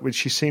to work with.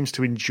 She seems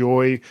to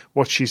enjoy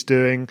what she's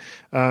doing.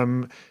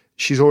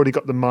 She's already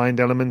got the mind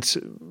element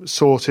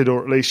sorted,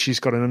 or at least she's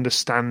got an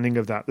understanding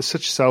of that. There's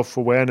such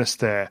self-awareness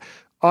there.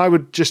 I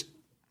would just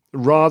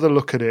rather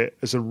look at it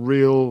as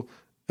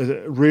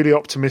really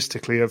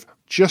optimistically of,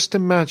 just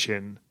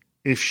imagine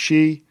if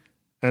she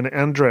and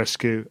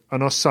Andreescu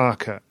and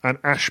Osaka and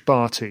Ash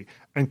Barty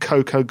and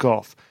Coco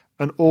Gauff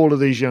and all of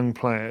these young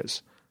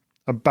players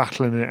are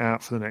battling it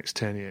out for the next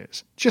 10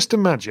 years. Just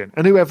imagine.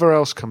 And whoever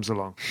else comes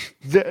along.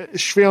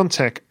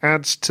 Swiatek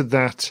adds to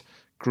that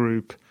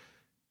group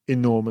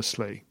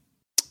enormously.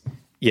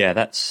 Yeah,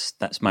 that's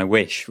my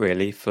wish,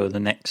 really, for the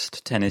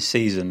next tennis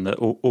season, that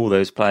all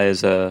those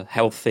players are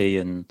healthy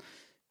and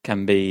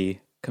can be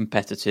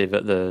competitive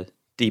at the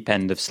deep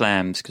end of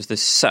slams, because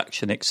there's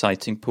such an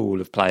exciting pool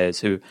of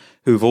players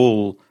who've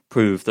all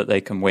proved that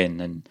they can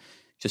win, and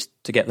just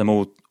to get them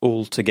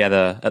all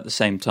together at the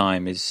same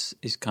time is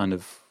kind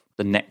of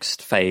the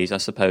next phase, I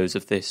suppose,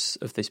 of this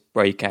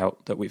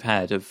breakout that we've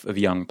had of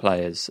young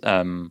players.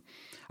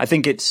 I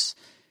think it's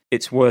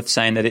worth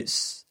saying that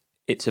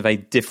it's a very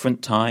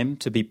different time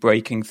to be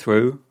breaking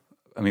through.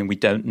 I mean, we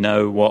don't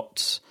know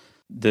what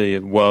the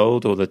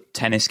world or the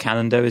tennis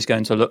calendar is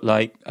going to look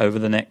like over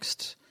the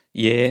next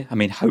year. I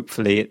mean,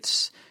 hopefully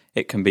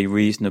it can be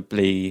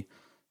reasonably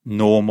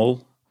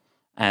normal,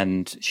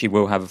 and she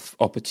will have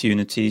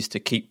opportunities to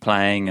keep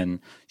playing,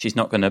 and she's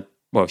not going to,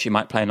 well, she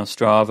might play in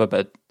Ostrava,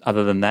 but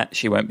other than that,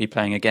 she won't be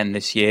playing again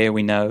this year,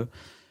 we know.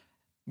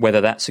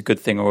 whether that's a good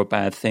thing or a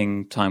bad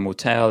thing, time will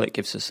tell. It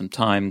gives us some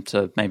time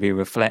to maybe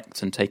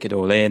reflect and take it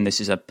all in. This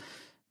is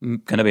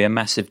going to be a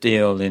massive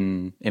deal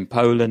in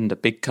Poland, a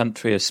big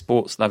country, a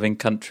sports-loving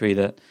country,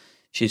 that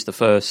she's the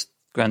first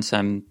Grand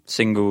Slam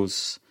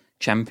singles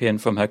champion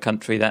from her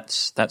country.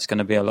 That's going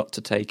to be a lot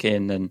to take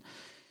in. And,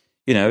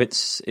 you know,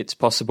 it's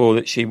possible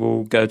that she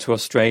will go to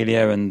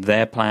Australia, and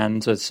their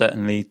plans are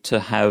certainly to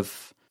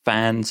have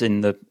fans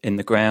in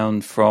the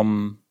ground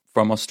from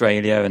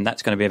Australia, and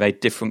that's going to be a very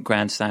different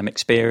Grand Slam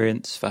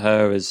experience for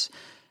her as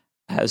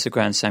a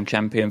Grand Slam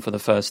champion for the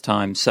first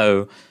time.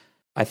 So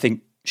I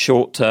think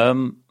short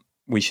term,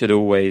 we should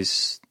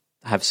always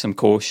have some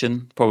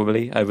caution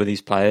probably over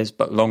these players,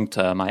 but long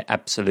term, I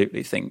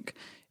absolutely think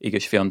Iga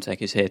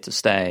Swiatek is here to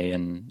stay.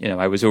 And, you know,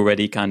 I was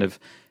already kind of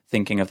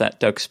thinking of that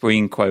Doug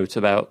Spreen quote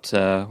about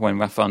when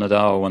Rafael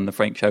Nadal won the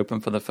French Open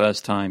for the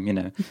first time, you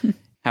know,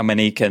 how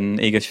many can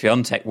Iga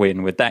Swiatek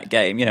win with that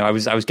game? You know, I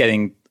was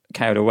getting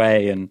carried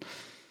away and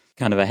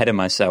kind of ahead of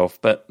myself.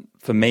 But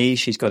for me,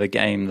 she's got a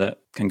game that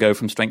can go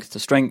from strength to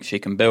strength. She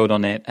can build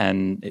on it,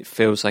 and it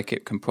feels like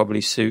it can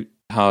probably suit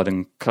hard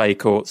and clay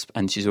courts.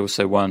 And she's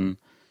also won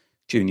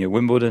Junior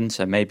Wimbledon,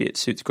 so maybe it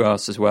suits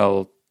grass as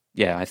well.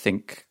 Yeah, I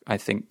think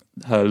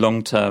her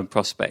long-term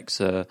prospects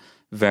are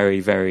very,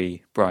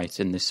 very bright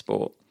in this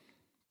sport.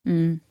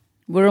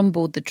 We're on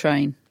board the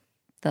train,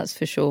 that's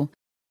for sure.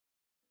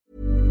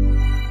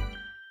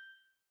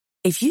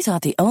 If you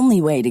thought the only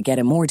way to get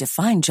a more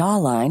defined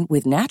jawline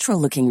with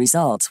natural-looking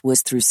results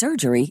was through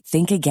surgery,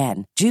 think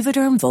again.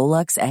 Juvederm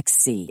Volux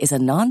XC is a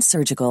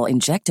non-surgical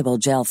injectable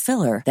gel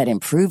filler that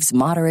improves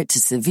moderate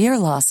to severe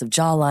loss of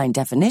jawline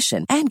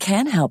definition and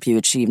can help you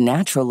achieve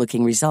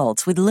natural-looking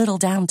results with little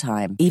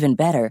downtime. Even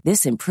better,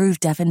 this improved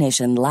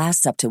definition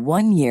lasts up to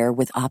 1 year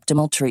with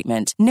optimal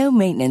treatment. No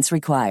maintenance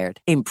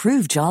required.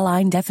 Improve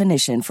jawline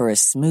definition for a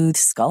smooth,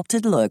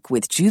 sculpted look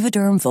with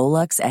Juvederm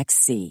Volux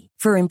XC.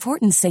 For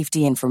important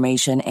safety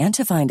information and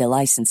to find a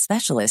licensed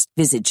specialist,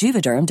 visit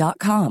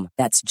Juvederm.com.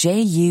 That's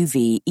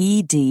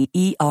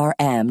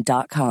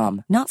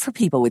JUVEDERM.com. Not for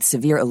people with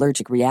severe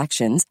allergic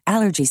reactions,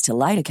 allergies to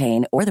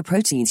lidocaine, or the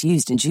proteins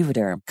used in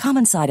Juvederm.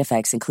 Common side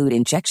effects include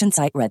injection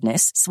site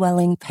redness,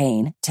 swelling,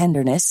 pain,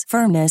 tenderness,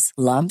 firmness,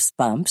 lumps,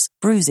 bumps,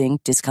 bruising,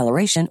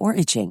 discoloration, or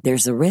itching.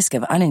 There's a risk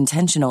of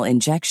unintentional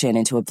injection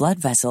into a blood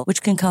vessel,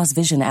 which can cause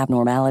vision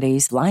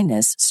abnormalities,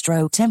 blindness,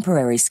 stroke,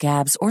 temporary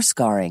scabs, or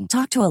scarring.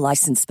 Talk to a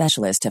licensed specialist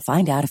to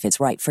find out if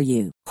it's right for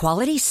you.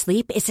 Quality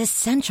sleep is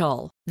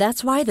essential.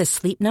 That's why the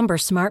Sleep Number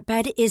Smart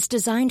Bed is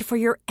designed for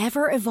your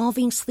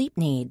ever-evolving sleep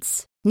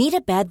needs. Need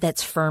a bed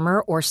that's firmer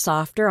or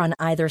softer on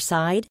either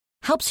side?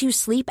 Helps you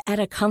sleep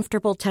at a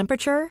comfortable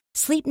temperature?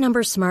 Sleep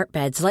Number Smart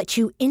Beds let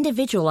you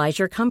individualize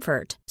your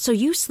comfort, so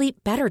you sleep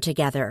better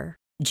together.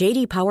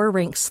 J.D. Power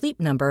ranks Sleep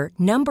Number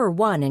number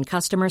 1 in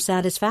customer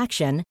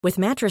satisfaction with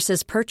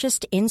mattresses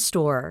purchased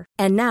in-store.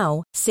 And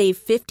now, save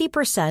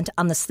 50%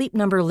 on the Sleep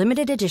Number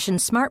Limited Edition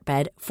Smart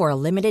Bed for a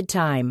limited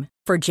time.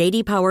 For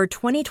J.D. Power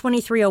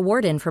 2023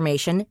 award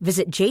information,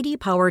 visit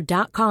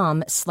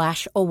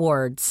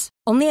jdpower.com/awards.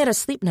 Only at a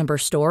Sleep Number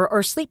store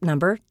or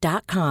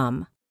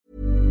sleepnumber.com.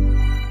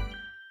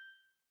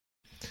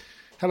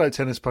 Hello,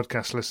 Tennis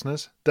Podcast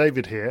listeners.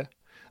 David here.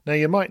 Now,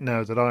 you might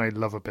know that I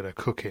love a bit of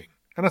cooking,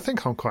 and I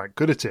think I'm quite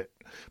good at it.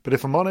 But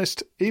if I'm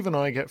honest, even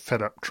I get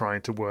fed up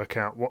trying to work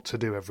out what to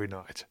do every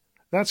night.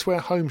 That's where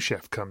Home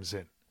Chef comes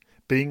in.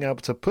 Being able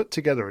to put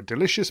together a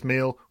delicious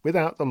meal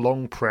without the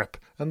long prep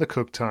and the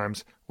cook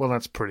times, well,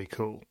 that's pretty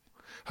cool.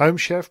 Home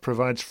Chef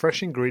provides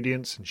fresh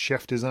ingredients and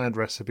chef-designed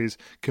recipes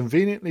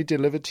conveniently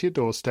delivered to your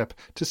doorstep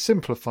to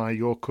simplify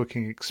your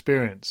cooking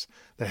experience.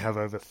 They have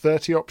over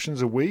 30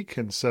 options a week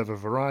and serve a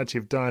variety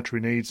of dietary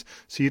needs,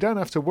 so you don't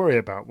have to worry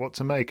about what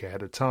to make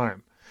ahead of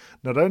time.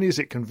 Not only is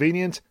it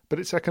convenient, but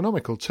it's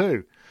economical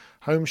too.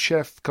 Home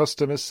Chef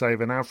customers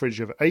save an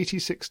average of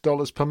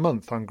 $86 per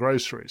month on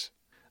groceries.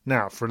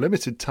 Now, for a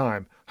limited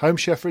time, Home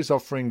Chef is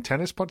offering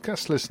Tennis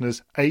Podcast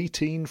listeners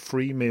 18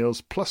 free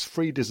meals plus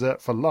free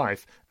dessert for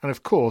life and,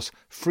 of course,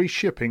 free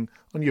shipping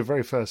on your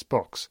very first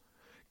box.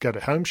 Go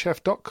to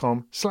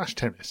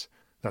homechef.com/tennis.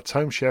 That's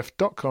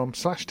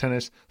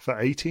homechef.com/tennis for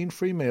 18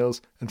 free meals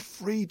and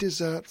free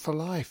dessert for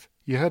life.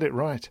 You heard it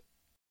right.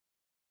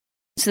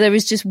 So there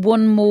is just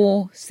one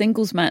more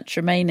singles match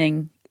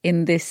remaining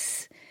in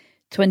this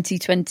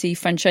 2020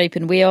 French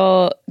Open. We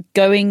are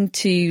going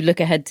to look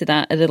ahead to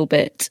that a little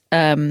bit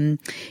in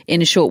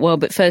a short while.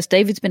 But first,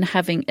 David's been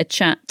having a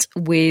chat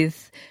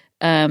with,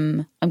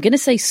 I'm going to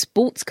say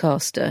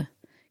sportscaster,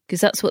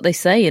 because that's what they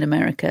say in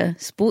America,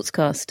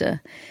 sportscaster.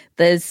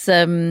 There's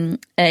a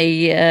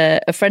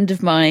friend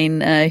of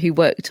mine who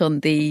worked on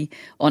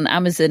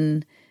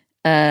Amazon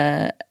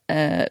for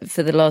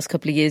the last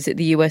couple of years at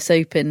the US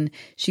Open.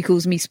 She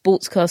calls me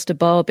Sportscaster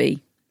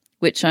Barbie,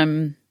 which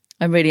I'm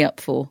really up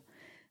for.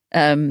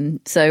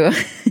 So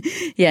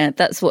yeah,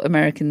 that's what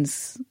American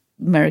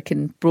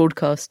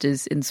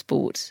broadcasters in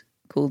sport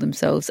call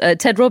themselves.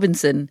 Ted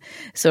Robinson.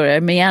 Sorry, I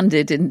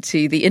meandered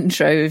into the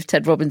intro of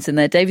Ted Robinson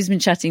there. David's been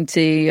chatting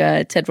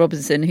to Ted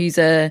Robinson, who's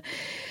a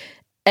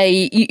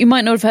you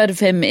might not have heard of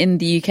him in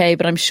the UK,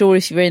 but I'm sure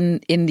if you're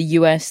in the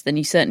US, then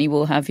you certainly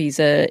will have. He's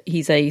a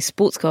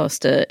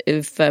sportscaster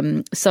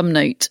of some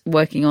note,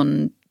 working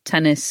on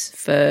tennis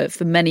for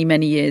many,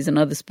 many years and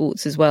other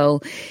sports as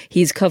well.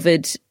 He's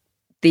covered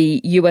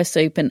the US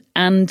Open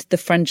and the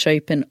French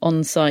Open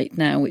on site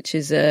now, which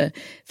is a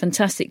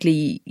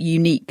fantastically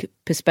unique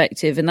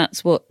perspective. And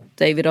that's what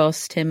David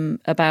asked him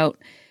about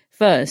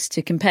first,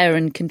 to compare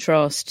and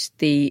contrast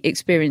the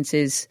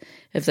experiences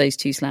of those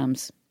two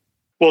slams.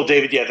 Well,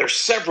 David, yeah, there's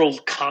several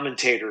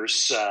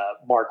commentators.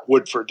 Mark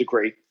Woodford, the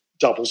great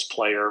doubles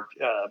player,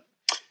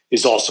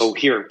 is also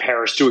here in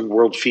Paris doing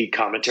world feed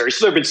commentary.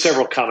 So there have been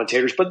several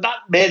commentators, but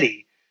not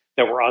many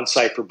that were on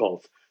site for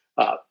both.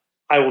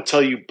 I will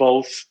tell you,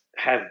 both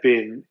have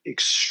been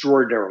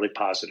extraordinarily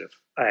positive.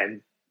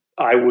 And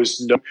I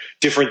was no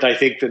different, I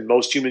think, than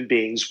most human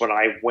beings when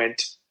I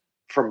went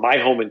from my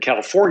home in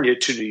California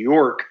to New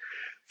York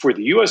for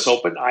the US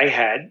Open. I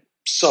had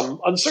some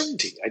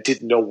uncertainty. I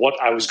didn't know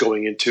what I was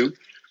going into.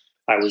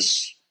 I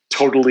was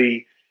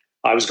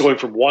going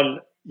from one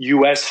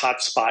U.S.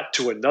 hotspot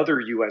to another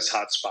U.S.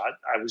 hotspot.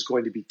 I was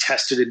going to be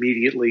tested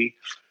immediately.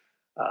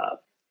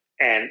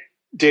 And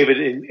David,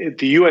 in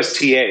the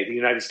USTA, the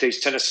United States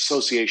Tennis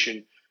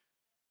Association,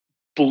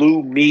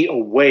 blew me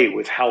away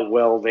with how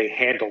well they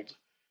handled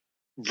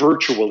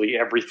virtually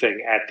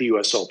everything at the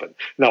U.S. Open.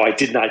 Now, I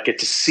did not get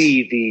to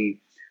see the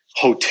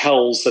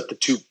hotels that the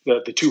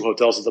two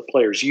hotels that the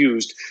players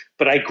used,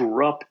 but I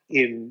grew up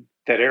in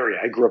that area.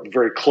 I grew up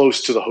very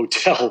close to the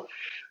hotel,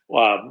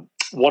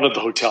 one of the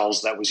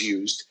hotels that was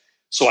used.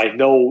 So I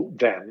know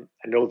them,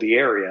 I know the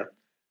area,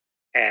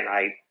 and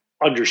I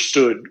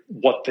understood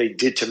what they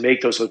did to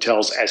make those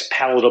hotels as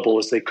palatable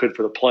as they could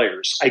for the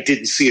players. I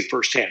didn't see it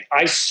firsthand.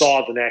 I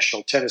saw the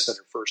National Tennis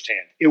Center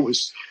firsthand. It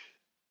was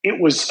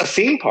a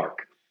theme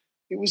park.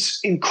 It was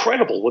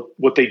incredible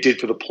what they did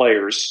for the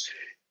players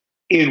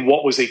in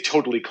what was a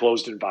totally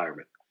closed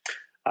environment.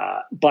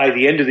 By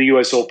the end of the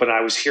U.S. Open,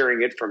 I was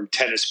hearing it from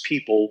tennis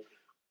people.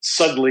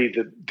 Suddenly,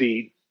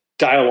 the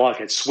dialogue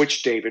had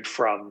switched, David,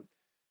 from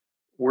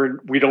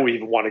we don't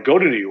even want to go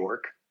to New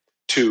York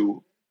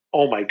to,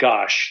 oh my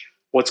gosh,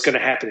 what's going to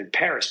happen in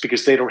Paris,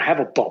 because they don't have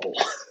a bubble.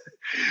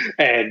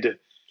 And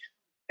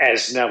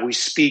as now we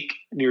speak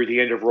near the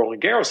end of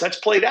Roland Garros, that's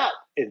played out.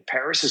 And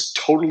Paris is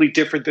totally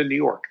different than New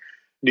York.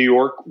 New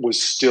York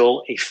was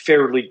still a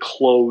fairly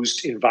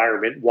closed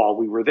environment while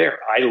we were there.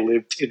 I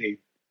lived in a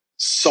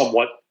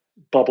somewhat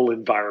bubble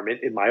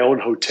environment in my own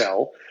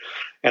hotel,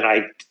 and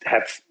I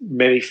have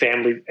many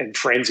family and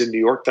friends in New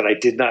York that I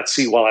did not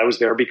see while I was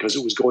there because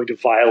it was going to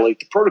violate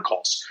the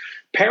protocols.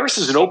 Paris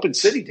is an open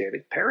city,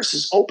 David. Paris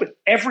is open.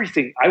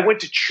 Everything. I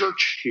went to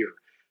church here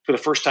for the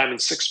first time in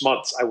 6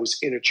 months. I was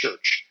in a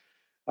church.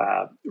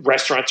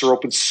 Restaurants are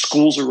open.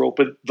 Schools are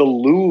open. The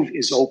Louvre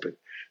is open.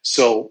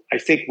 So I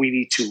think we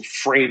need to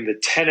frame the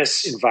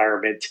tennis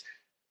environment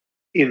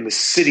in the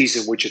cities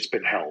in which it's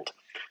been held.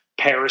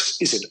 Paris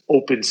is an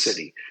open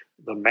city.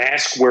 The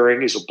mask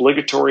wearing is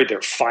obligatory.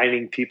 They're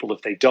fining people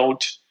if they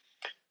don't.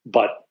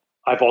 But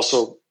I've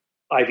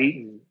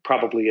eaten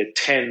probably at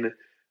 10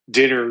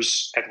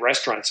 dinners at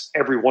restaurants,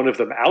 every one of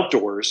them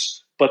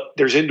outdoors, but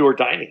there's indoor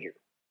dining here.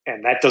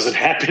 And that doesn't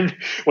happen.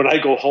 When I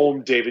go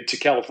home, David, to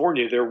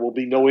California, there will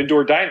be no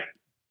indoor dining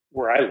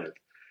where I live.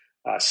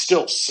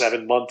 Still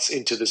 7 months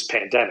into this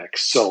pandemic.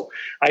 So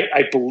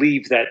I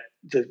believe that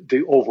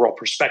the overall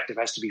perspective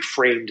has to be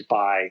framed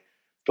by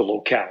the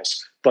locales.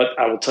 But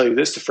I will tell you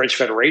this, the French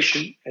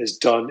Federation has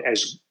done,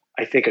 as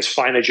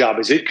fine a job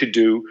as it could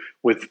do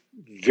with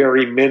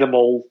very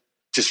minimal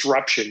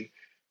disruption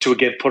to,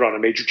 again, put on a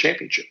major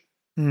championship.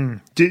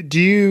 Do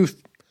you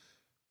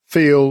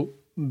feel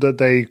that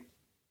they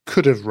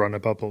could have run a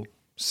bubble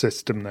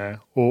system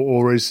there,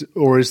 or is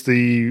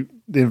the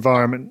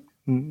environment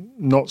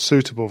not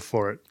suitable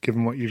for it,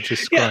 given what you've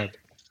described?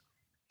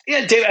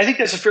 Yeah, David, I think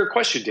that's a fair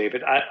question,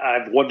 David.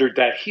 I've wondered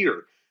that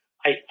here.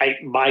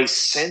 My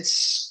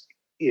sense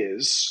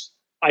is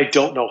I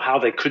don't know how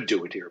they could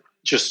do it here.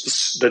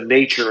 Just the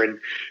nature, and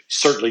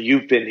certainly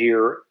you've been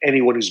here.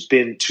 Anyone who's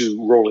been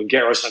to Roland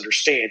Garros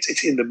understands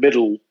it's in the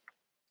middle.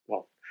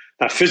 Well,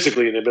 not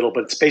physically in the middle,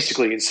 but it's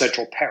basically in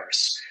central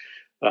Paris.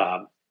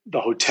 The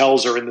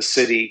hotels are in the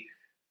city.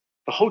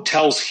 The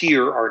hotels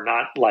here are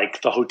not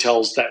like the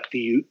hotels that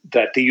the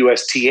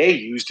USTA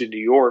used in New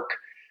York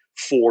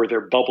for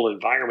their bubble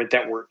environment,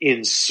 that were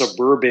in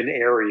suburban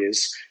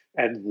areas.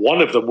 And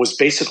one of them was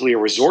basically a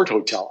resort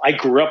hotel. I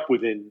grew up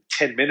within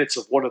 10 minutes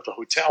of one of the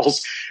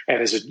hotels.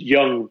 And as a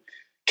young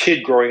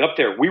kid growing up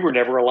there, we were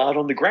never allowed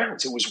on the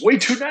grounds. It was way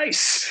too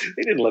nice.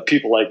 They didn't let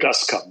people like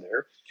us come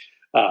there.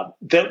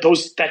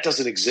 That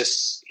doesn't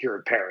exist here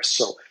in Paris.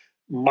 So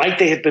might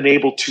they have been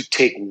able to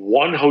take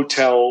one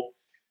hotel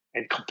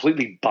and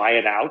completely buy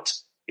it out,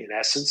 in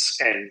essence,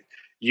 and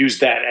use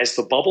that as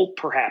the bubble?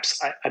 Perhaps.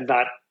 I'm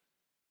not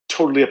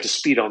totally up to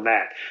speed on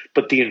that.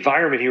 But the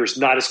environment here is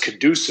not as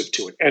conducive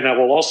to it. And I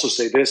will also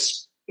say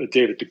this,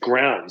 David, the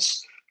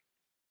grounds.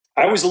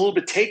 I was a little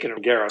bit taken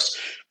on Garros.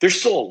 There's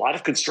still a lot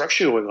of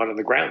construction going on in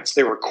the grounds.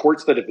 There are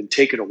courts that have been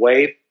taken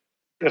away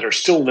that are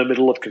still in the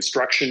middle of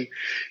construction.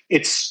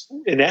 It's,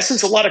 in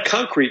essence, a lot of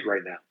concrete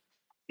right now.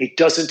 It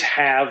doesn't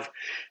have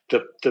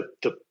the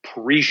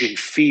Parisian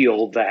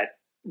feel that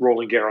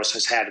Roland Garros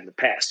has had in the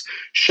past.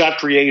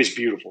 Chatrier is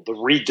beautiful. The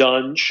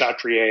redone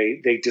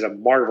Chatrier, they did a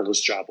marvelous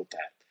job with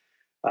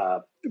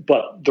that.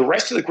 But the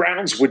rest of the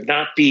grounds would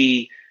not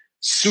be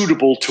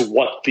suitable to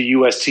what the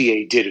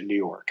USTA did in New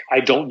York. I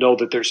don't know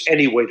that there's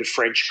any way the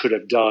French could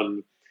have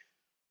done,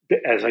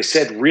 as I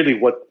said, really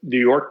what New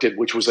York did,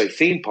 which was a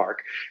theme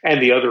park.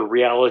 And the other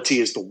reality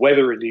is the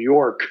weather in New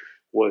York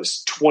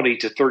was 20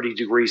 to 30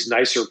 degrees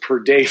nicer per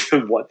day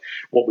than what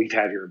we've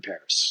had here in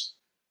Paris.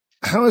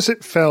 How has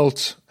it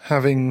felt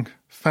having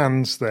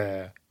fans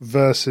there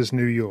versus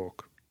New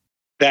York?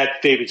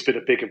 That, David's been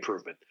a big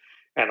improvement.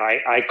 And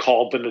I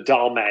called the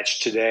Nadal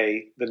match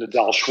today, the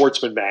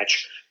Nadal-Schwartzman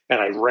match, and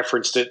I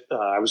referenced it.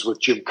 I was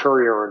with Jim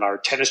Courier in our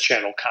Tennis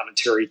Channel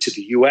commentary to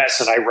the U.S.,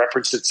 and I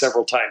referenced it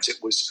several times. It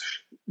was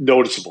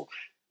noticeable,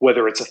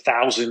 whether it's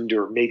 1,000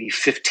 or maybe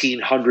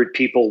 1,500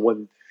 people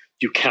when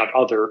you count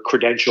other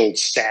credentialed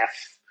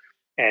staff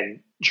and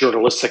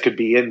journalists that could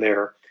be in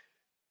there.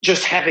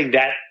 Just having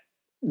that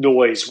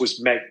noise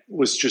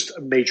was just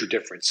a major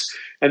difference.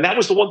 And that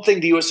was the one thing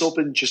the U.S.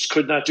 Open just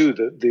could not do.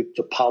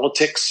 The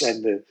politics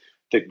and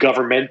the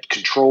government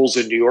controls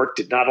in New York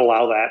did not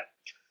allow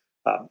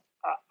that.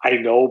 I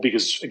know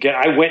because, again,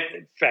 I went,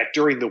 in fact,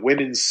 during the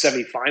women's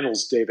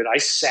semifinals, David, I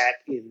sat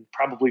in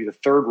probably the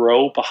third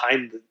row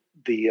behind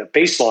the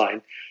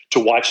baseline to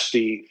watch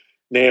the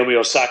Naomi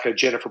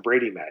Osaka-Jennifer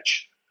Brady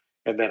match.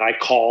 And then I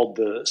called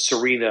the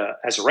Serena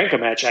Azarenka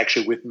match,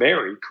 actually, with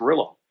Mary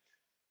Carrillo.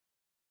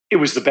 It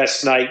was the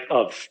best night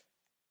of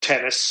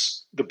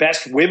tennis, the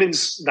best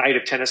women's night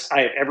of tennis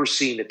I have ever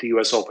seen at the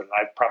U.S. Open.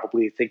 I've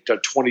probably think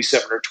done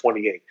 27 or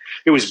 28.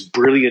 It was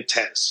brilliant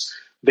tennis.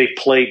 They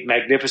played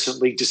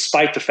magnificently,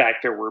 despite the fact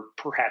there were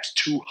perhaps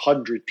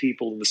 200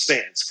 people in the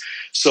stands.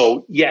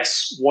 So,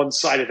 yes, one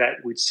side of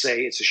that would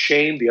say it's a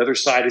shame. The other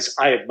side is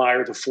I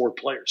admire the four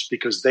players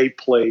because they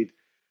played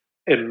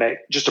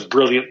just a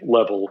brilliant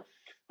level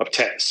of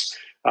tennis.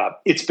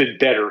 It's been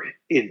better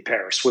in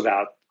Paris,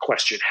 without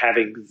question,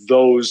 having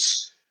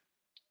those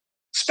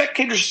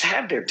spectators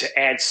have there to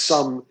add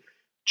some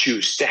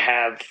juice, to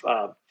have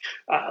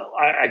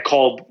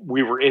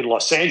we were in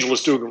Los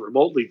Angeles doing it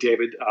remotely,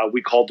 David.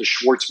 We called the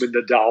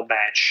Schwartzman-Nadal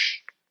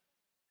match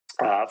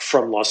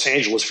from Los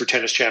Angeles for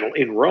Tennis Channel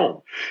in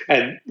Rome.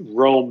 And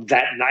Rome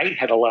that night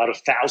had allowed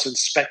 1,000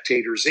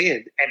 spectators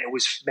in, and it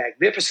was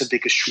magnificent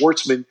because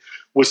Schwartzman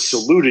was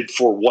saluted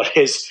for what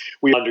is,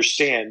 we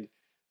understand,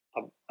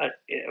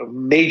 a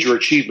major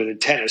achievement in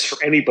tennis. For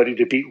anybody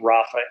to beat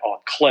Rafa on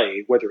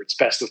clay, whether it's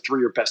best of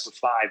 3 or best of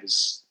 5,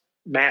 is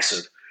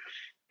massive.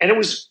 And it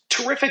was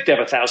terrific to have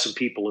 1,000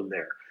 people in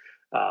there.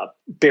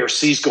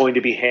 Bercy is going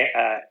to be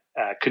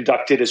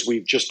conducted, as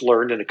we've just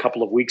learned, in a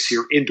couple of weeks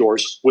here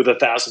indoors with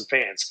 1,000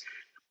 fans.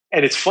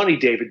 And it's funny,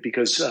 David,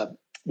 because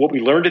what we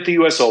learned at the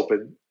U.S.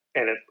 Open,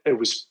 and it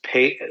was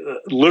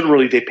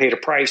literally they paid a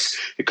price.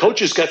 The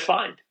coaches got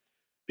fined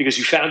because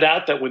you found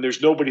out that when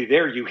there's nobody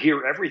there, you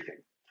hear everything.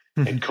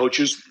 Mm-hmm. And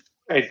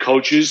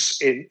coaches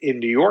in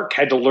New York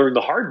had to learn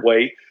the hard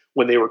way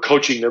when they were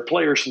coaching their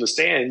players from the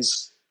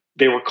stands.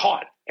 They were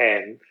caught.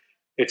 And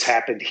it's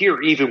happened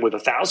here, even with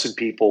 1,000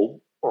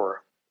 people,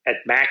 or at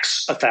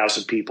max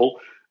 1,000 people.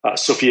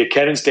 Sophia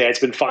Kedden's dad's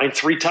been fined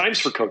 3 times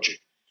for coaching.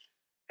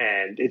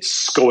 And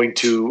it's going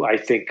to, I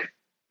think,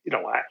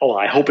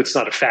 I hope it's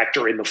not a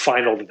factor in the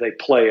final that they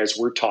play as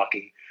we're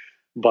talking.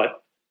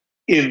 But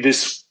in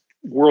this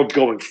world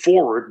going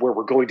forward, where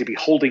we're going to be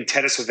holding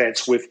tennis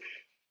events with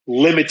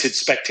limited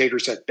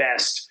spectators at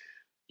best,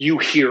 you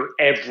hear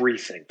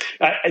everything.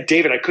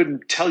 David, I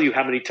couldn't tell you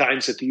how many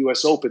times at the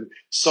U.S. Open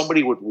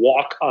somebody would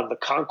walk on the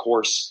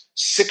concourse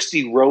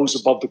 60 rows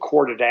above the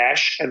court at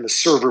Ashe, and the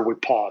server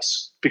would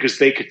pause because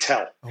they could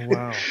tell. Oh,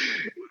 wow.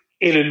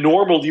 In a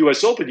normal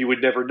U.S. Open, you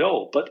would never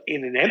know. But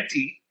in an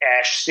empty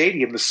Ashe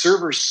Stadium, the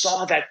servers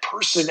saw that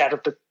person out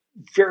of the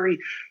very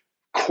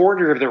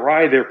corner of their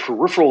eye, their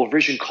peripheral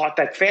vision caught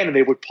that fan, and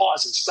they would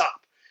pause and stop.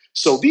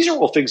 So these are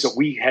all things that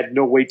we had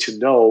no way to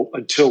know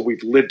until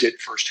we've lived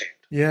it firsthand.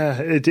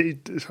 Yeah,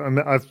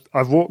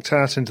 I've walked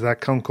out into that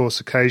concourse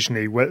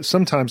occasionally, where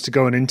sometimes to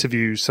go and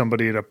interview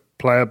somebody at a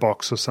player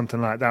box or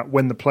something like that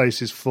when the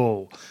place is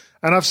full,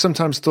 and I've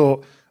sometimes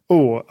thought,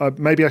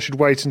 maybe I should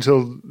wait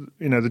until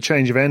the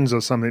change of ends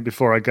or something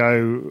before I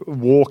go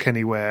walk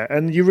anywhere.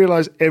 And you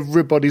realise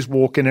everybody's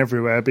walking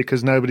everywhere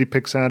because nobody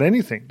picks out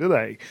anything, do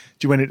they?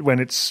 When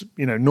it's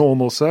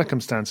normal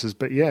circumstances?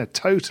 But yeah,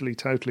 totally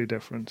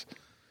different.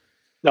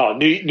 No,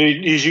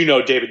 as you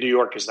know, David, New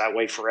York is that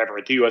way forever.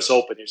 At the U.S.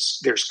 Open,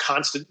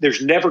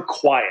 there's never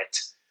quiet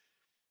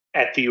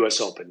at the U.S.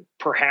 Open.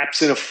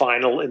 Perhaps in a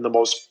final, in the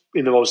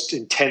most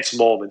intense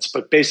moments,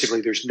 but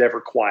basically there's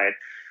never quiet.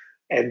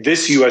 And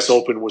this U.S.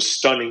 Open was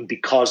stunning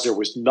because there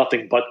was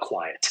nothing but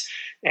quiet.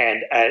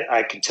 And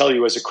I can tell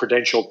you, as a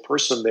credentialed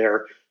person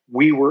there,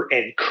 we were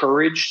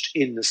encouraged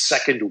in the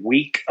second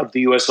week of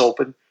the U.S.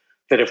 Open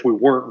that if we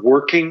weren't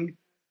working,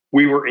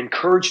 we were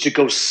encouraged to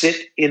go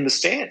sit in the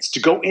stands, to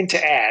go into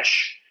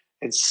Ash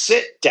and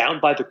sit down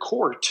by the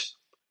court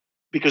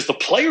because the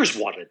players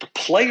wanted it. The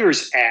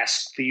players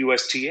asked the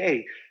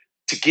USTA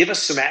to give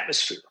us some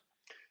atmosphere.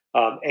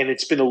 And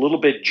it's been a little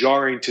bit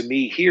jarring to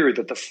me here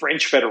that the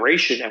French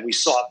Federation, and we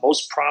saw it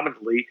most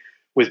prominently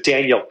with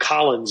Danielle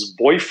Collins'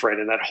 boyfriend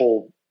in that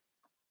whole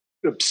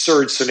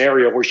absurd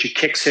scenario where she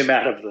kicks him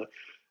out of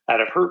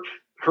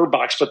her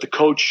box, but the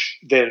coach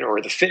then, or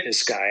the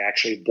fitness guy,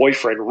 actually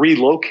boyfriend,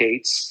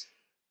 relocates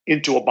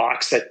into a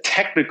box that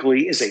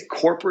technically is a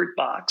corporate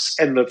box,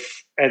 and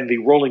the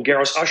Roland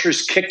Garros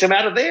ushers kicked him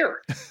out of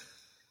there.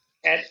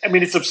 And I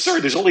mean, it's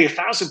absurd. There's only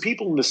 1,000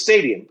 people in the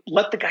stadium.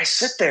 Let the guy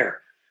sit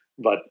there.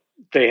 But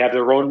they have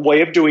their own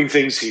way of doing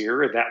things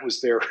here, and that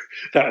was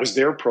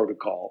their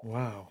protocol.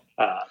 Wow.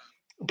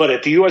 But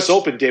at the U.S.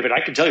 Open, David,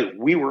 I can tell you,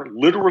 we were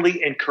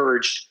literally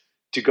encouraged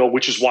to go,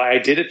 which is why I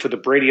did it for the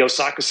Brady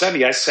Osaka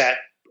semi. I sat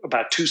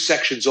about 2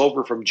 sections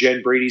over from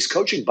Jen Brady's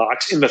coaching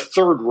box in the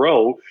third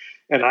row,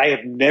 and I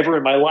have never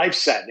in my life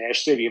sat in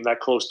Ash Stadium that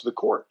close to the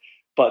court.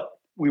 But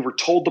we were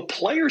told the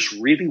players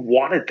really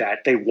wanted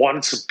that. They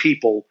wanted some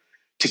people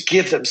to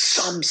give them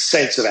some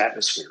sense of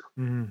atmosphere.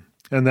 Mm.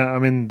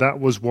 And that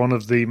was one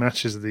of the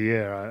matches of the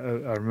year.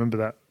 I remember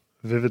that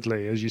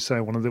vividly, as you say,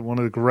 one of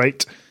the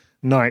great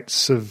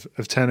nights of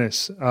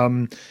tennis.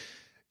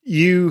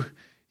 You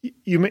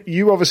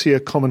obviously are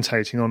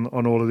commentating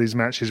on all of these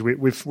matches.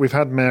 We've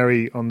had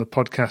Mary on the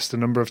podcast a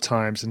number of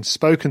times and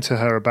spoken to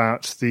her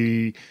about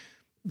the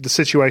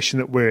situation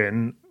that we're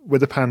in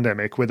with the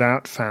pandemic,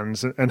 without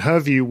fans. And her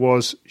view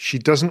was she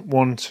doesn't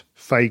want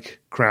fake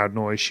crowd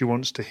noise. She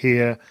wants to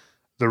hear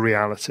the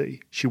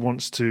reality. She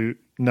wants to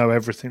know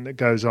everything that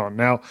goes on.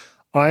 Now,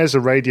 I, as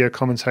a radio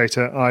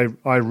commentator,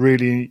 I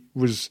really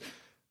was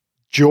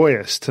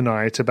joyous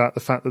tonight about the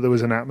fact that there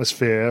was an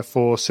atmosphere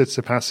for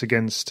Tsitsipas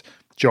against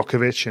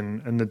Djokovic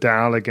and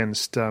Nadal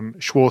against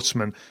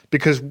Schwartzman,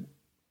 because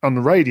on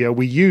the radio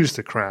we use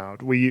the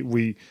crowd.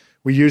 We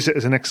use it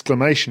as an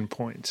exclamation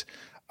point.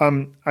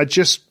 I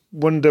just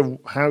wonder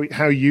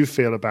how you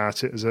feel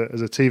about it as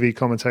a TV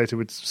commentator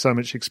with so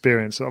much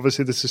experience.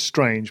 Obviously, this is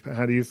strange, but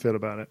how do you feel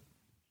about it?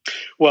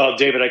 Well,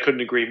 David, I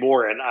couldn't agree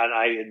more, and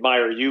I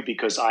admire you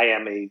because I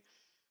am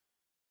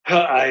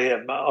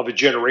of a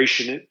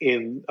generation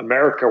in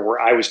America where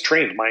I was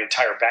trained. My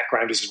entire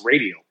background is in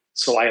radio,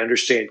 so I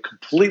understand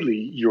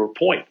completely your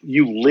point.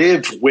 You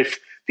live with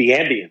the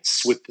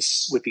ambience, with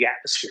the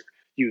atmosphere.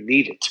 You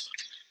need it.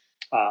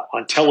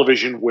 On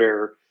television,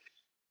 where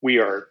we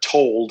are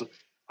told,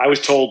 I was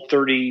told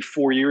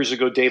 34 years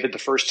ago, David, the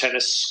first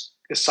tennis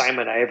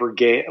assignment I ever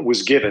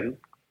was given,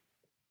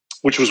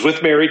 which was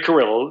with Mary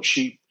Carrillo.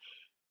 She,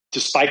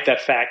 despite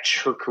that fact,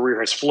 her career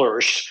has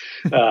flourished.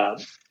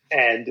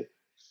 And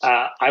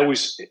I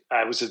was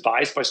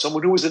advised by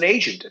someone who was an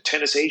agent, a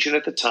tennis agent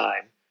at the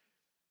time,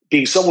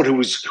 being someone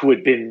who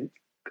had been,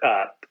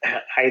 I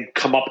had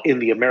come up in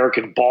the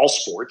American ball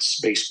sports,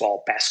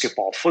 baseball,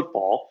 basketball,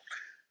 football,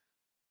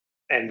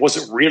 and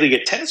wasn't really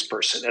a tennis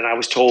person. And I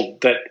was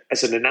told that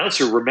as an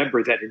announcer,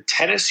 remember that in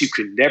tennis, you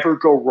can never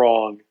go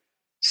wrong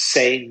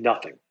saying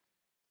nothing.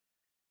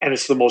 And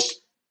it's the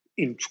most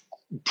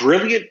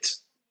brilliant,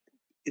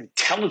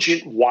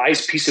 intelligent,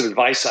 wise piece of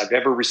advice I've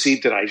ever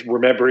received. And I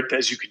remember it,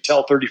 as you can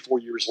tell, 34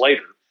 years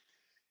later.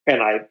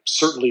 And I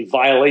certainly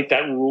violate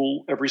that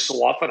rule every so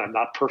often. I'm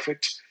not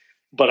perfect,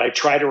 but I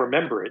try to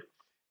remember it.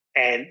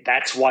 And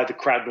that's why the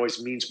crowd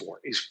noise means more,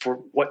 is for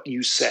what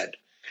you said.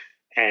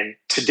 And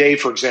today,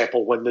 for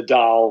example, when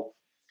Nadal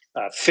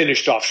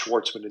finished off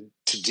Schwartzman and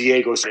to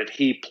Diego's credit,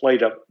 he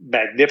played a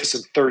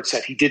magnificent third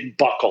set. He didn't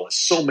buckle, as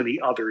so many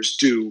others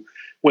do.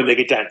 When they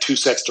get down 2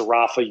 sets to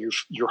Rafa,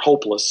 you're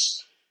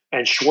hopeless.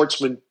 And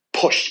Schwartzman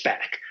pushed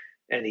back,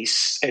 and he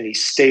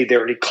stayed there,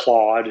 and he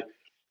clawed.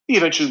 He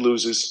eventually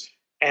loses,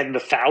 and the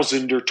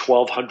 1,000 or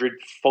 1,200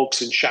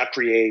 folks in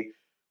Chatrier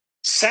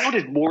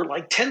sounded more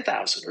like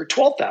 10,000 or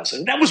 12,000.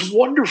 And that was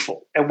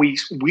wonderful. And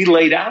we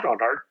laid out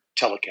on our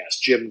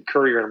telecast, Jim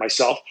Courier and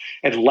myself,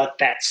 and let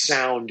that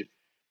sound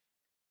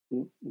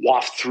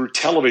waft through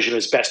television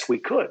as best we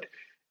could.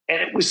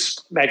 And it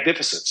was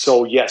magnificent.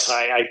 So yes,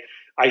 I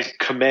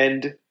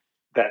commend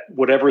that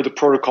whatever the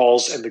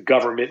protocols and the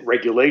government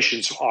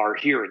regulations are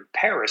here in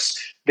Paris,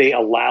 they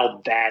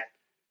allowed that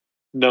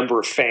number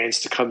of fans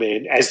to come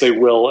in, as they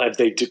will, as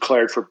they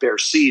declared for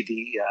Bercy,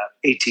 the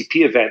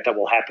ATP event that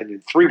will happen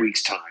in 3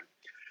 weeks'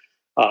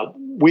 time.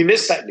 We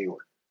missed that in New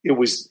York. It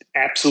was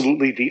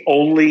absolutely the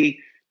only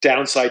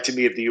downside to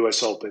me of the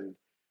U.S. Open.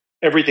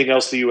 Everything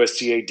else the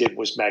USTA did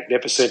was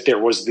magnificent. There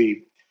was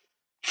the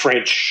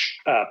French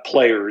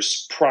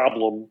players'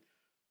 problem,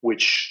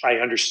 which I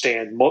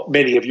understand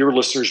many of your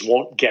listeners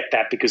won't get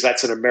that because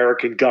that's an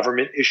American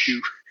government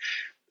issue.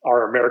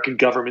 Our American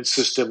government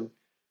system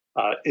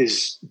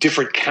is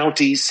different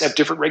counties have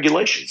different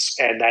regulations.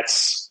 And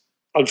that's,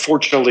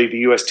 unfortunately,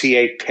 the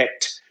USTA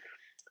picked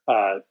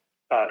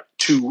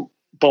 2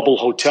 bubble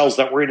hotels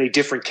that were in a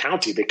different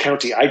county, the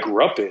county I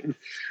grew up in,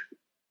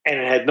 and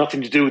it had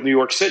nothing to do with New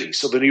York City.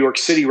 So the New York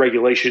City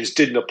regulations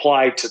didn't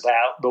apply to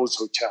those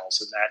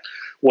hotels. And that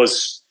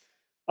was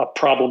a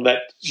problem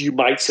that you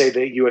might say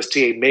that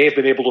USTA may have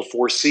been able to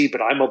foresee.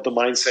 But I'm of the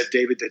mindset,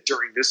 David, that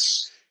during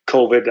this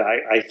COVID,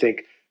 I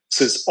think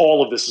since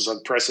all of this is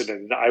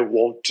unprecedented, I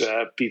won't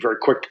be very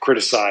quick to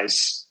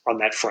criticize on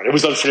that front. It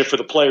was unfair for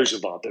the players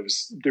involved.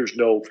 There's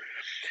no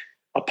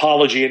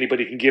apology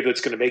anybody can give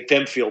that's going to make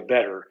them feel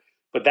better.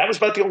 But that was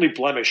about the only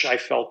blemish I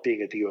felt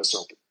being at the U.S.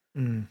 Open.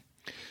 Mm.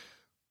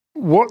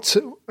 What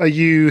are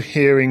you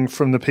hearing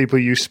from the people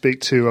you speak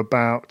to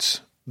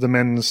about the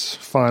men's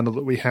final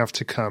that we have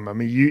to come? I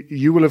mean,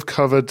 you will have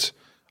covered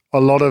a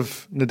lot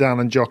of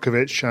Nadal and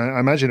Djokovic. I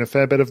imagine a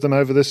fair bit of them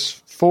over this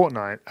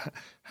fortnight.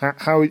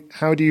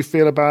 How do you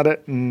feel about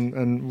it,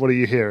 and what are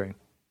you hearing?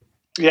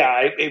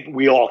 Yeah,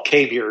 we all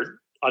came here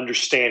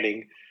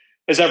understanding,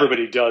 as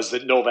everybody does,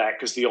 that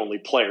Novak is the only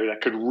player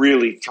that could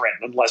really threaten,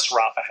 unless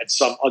Rafa had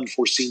some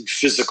unforeseen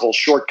physical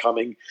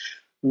shortcoming.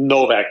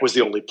 Novak was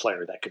the only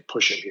player that could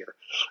push him here,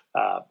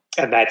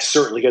 and that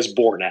certainly has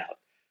borne out.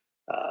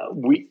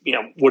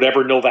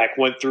 Whatever Novak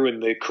went through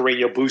in the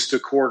Carreño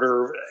Busta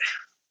quarter,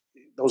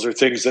 those are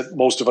things that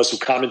most of us who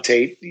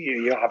commentate,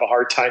 you have a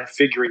hard time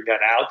figuring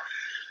that out.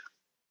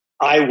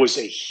 I was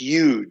a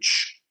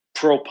huge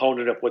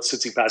proponent of what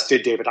Tsitsipas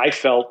did, David. I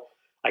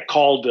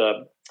called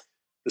the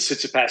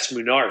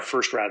Tsitsipas-Munar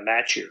first round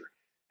match here,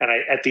 and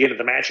at the end of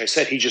the match, I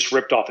said he just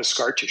ripped off his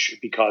scar tissue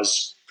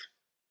because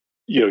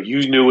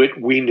you knew it,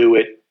 we knew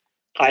it.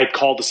 I had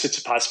called the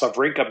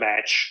Tsitsipas-Wawrinka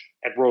match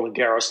at Roland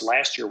Garros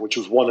last year, which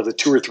was one of the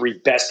 2 or 3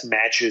 best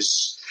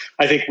matches.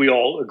 I think we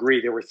all agree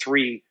there were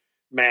 3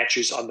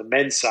 matches on the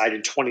men's side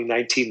in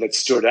 2019 that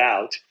stood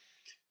out.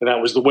 And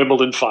that was the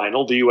Wimbledon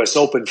final, the US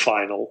Open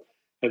final,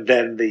 and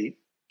then the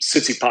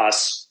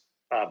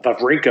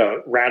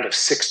Tsitsipas-Wawrinka round of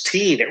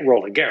 16 at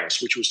Roland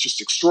Garros, which was just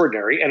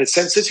extraordinary. And it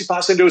sent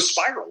Tsitsipas into a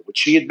spiral,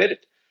 which he admitted.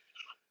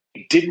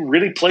 He didn't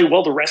really play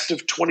well the rest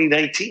of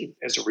 2019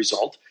 as a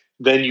result.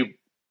 Then you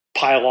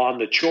pile on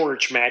the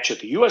Coric match at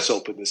the US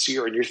Open this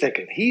year, and you're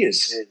thinking he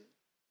is in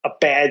a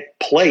bad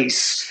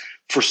place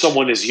for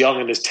someone as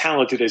young and as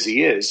talented as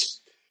he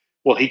is.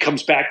 Well, he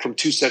comes back from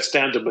 2 sets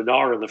down to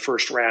Munar in the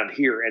first round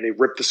here, and they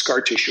ripped the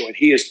scar tissue, and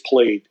he has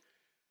played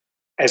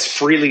as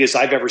freely as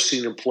I've ever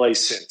seen him play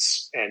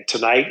since. And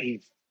tonight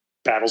he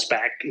battles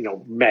back,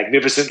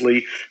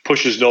 magnificently,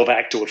 pushes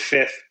Novak to a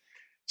 5th.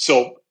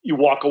 So you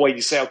walk away and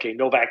you say, okay,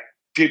 Novak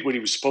did what he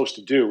was supposed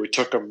to do. It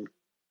took him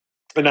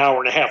an hour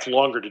and a half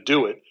longer to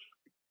do it.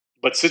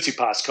 But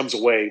Tsitsipas comes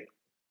away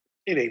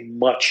in a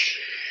much,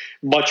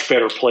 much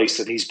better place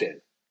than he's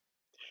been.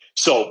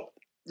 So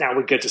now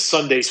we get to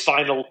Sunday's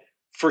final.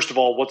 First of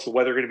all, what's the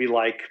weather going to be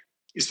like?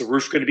 Is the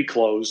roof going to be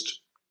closed?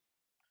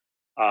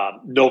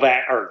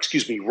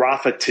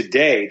 Rafa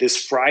today, this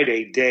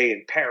Friday day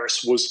in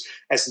Paris, was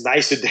as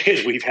nice a day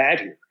as we've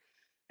had here.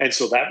 And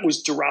so that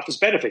was to Rafa's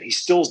benefit. He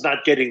still is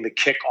not getting the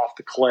kick off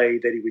the clay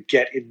that he would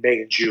get in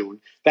May and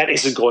June. That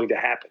isn't going to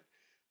happen.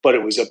 But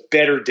it was a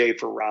better day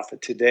for Rafa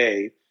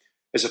today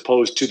as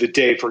opposed to the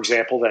day, for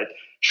example, that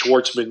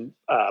Schwartzman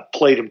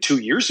played him 2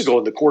 years ago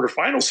in the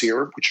quarterfinals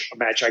here, which a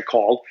match I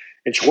called,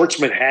 and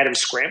Schwartzman had him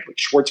scrambling.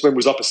 Schwartzman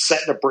was up a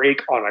set and a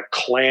break on a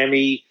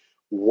clammy,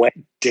 wet,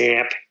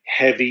 damp,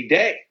 heavy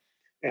day.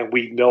 And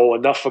we know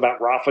enough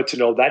about Rafa to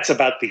know that's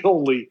about the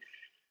only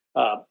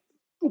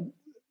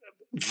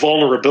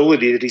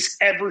vulnerability that he's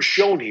ever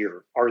shown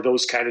here are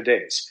those kind of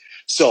days.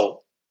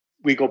 So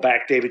we go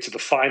back, David, to the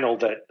final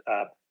that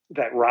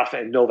Rafa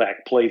and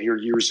Novak played here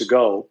years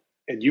ago.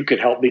 And you could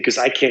help me because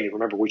I can't even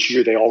remember which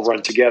year they all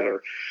run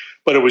together.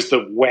 But it was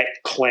the wet,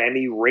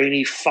 clammy,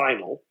 rainy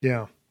final.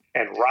 Yeah.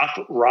 And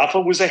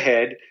Rafa was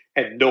ahead,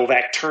 and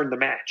Novak turned the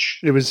match.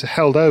 It was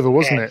held over,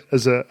 wasn't it?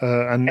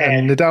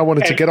 And Nadal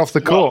wanted to get off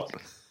the court.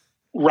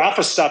 Well,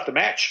 Rafa stopped the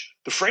match.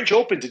 The French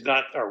Open did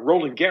not, or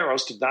Roland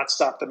Garros did not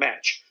stop the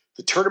match.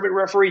 The tournament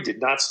referee did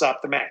not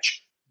stop the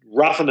match.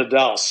 Rafa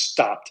Nadal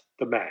stopped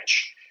the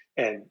match.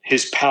 And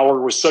his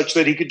power was such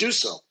that he could do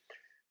so.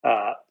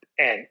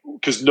 And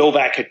because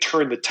Novak had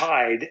turned the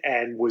tide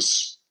and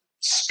was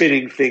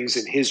spinning things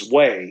in his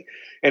way.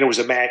 And it was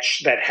a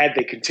match that had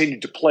they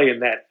continued to play in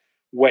that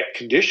wet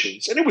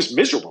conditions, and it was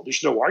miserable,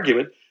 there's no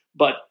argument,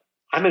 but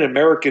I'm an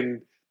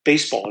American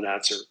baseball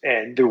announcer.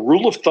 And the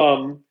rule of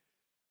thumb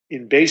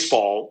in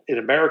baseball in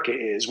America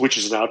is, which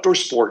is an outdoor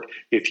sport,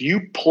 if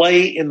you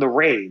play in the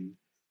rain,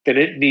 then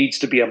it needs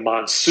to be a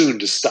monsoon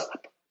to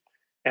stop.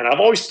 And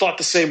I've always thought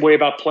the same way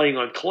about playing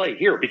on clay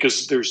here,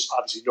 because there's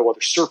obviously no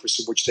other surface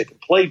in which they can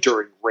play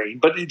during rain,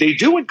 but they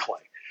do in clay.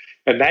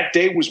 And that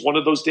day was one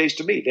of those days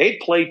to me. They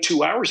played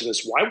 2 hours in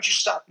this. Why would you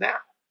stop now?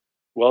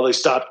 Well, they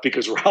stopped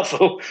because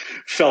Rafa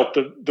felt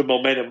the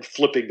momentum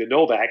flipping to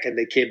Novak, and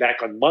they came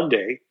back on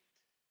Monday,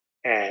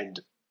 and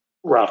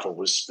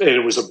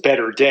it was a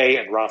better day,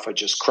 and Rafa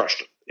just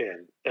crushed him,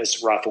 and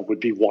as Rafa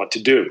would be wont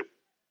to do.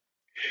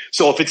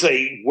 So if it's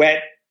a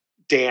wet,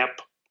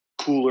 damp,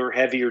 cooler,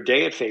 heavier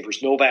day, it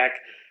favors Novak.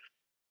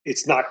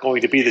 It's not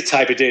going to be the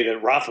type of day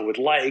that Rafa would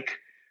like,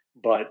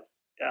 but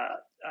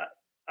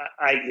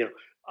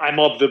I'm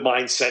of the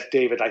mindset,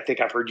 David, I think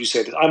I've heard you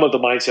say this, I'm of the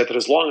mindset that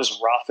as long as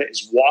Rafa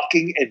is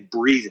walking and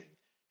breathing,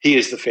 he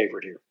is the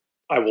favorite here.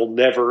 I will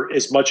never,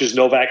 as much as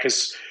Novak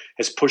has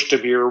pushed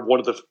him here,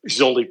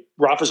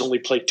 Rafa's only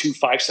played 2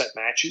 5-set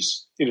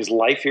matches in his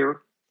life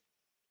here.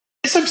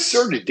 It's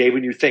absurd today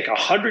when you think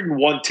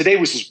 101, today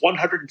was his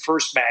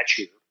 101st match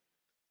here.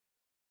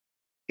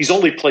 He's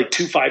only played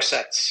 2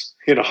 5-sets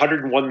in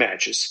 101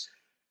 matches.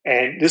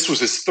 And this was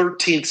his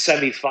 13th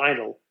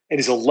semifinal and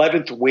his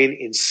 11th win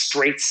in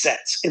straight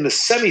sets in the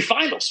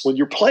semifinals when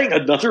you're playing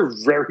another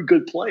very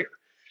good player.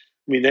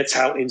 I mean, that's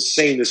how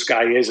insane this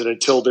guy is. And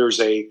until there's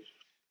a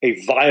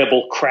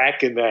viable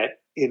crack in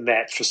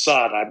that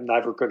facade, I'm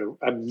never going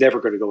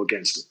to go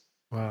against it.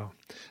 Wow.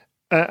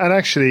 And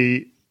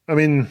actually, I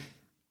mean,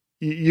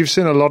 you've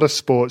seen a lot of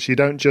sports. You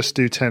don't just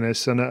do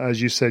tennis, and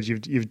as you said, you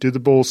do the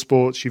ball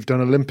sports. You've done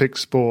Olympic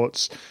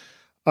sports.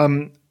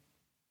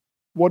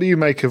 What do you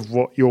make of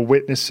what you're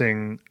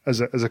witnessing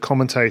as a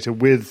commentator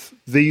with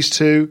these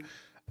two,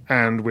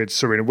 and with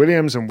Serena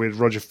Williams and with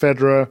Roger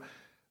Federer?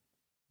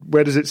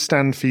 Where does it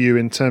stand for you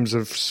in terms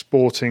of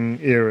sporting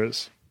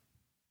eras?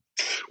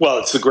 Well,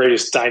 it's the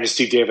greatest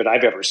dynasty, David,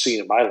 I've ever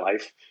seen in my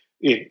life.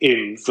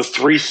 In the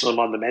threesome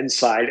on the men's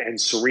side and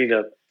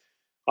Serena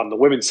on the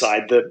women's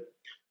side.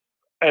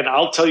 And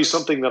I'll tell you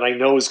something that I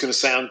know is going to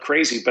sound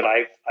crazy, but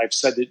I've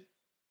said it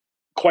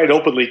quite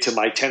openly to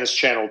my Tennis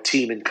Channel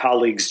team and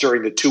colleagues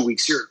during the 2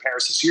 weeks here in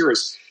Paris this year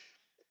is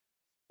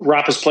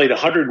Rafa's played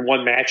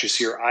 101 matches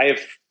here. I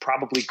have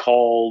probably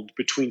called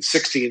between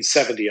 60 and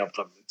 70 of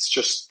them. It's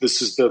just,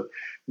 this is the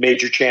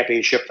major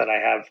championship that I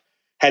have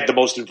had the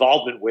most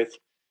involvement with.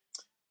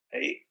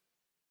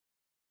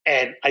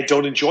 And I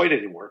don't enjoy it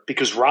anymore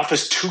because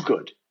Rafa's too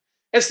good.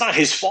 It's not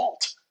his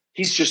fault.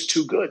 He's just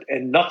too good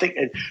and nothing.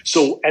 And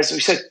so, as we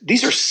said,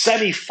 these are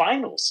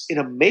semifinals in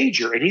a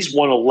major, and he's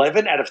won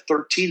 11 out of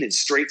 13 in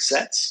straight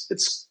sets.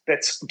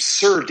 That's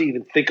absurd to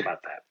even think about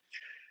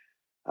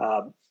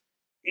that.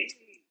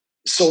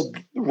 So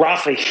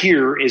Rafa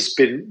here has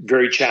been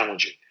very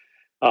challenging.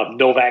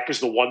 Novak is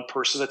the one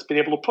person that's been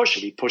able to push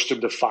him. He pushed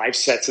him to 5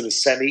 sets in a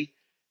semi.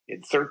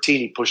 In 13,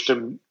 he pushed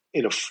him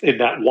in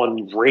that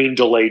one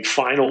rain-delayed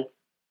final.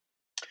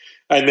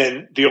 And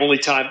then the only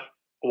time,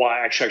 well,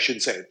 actually, I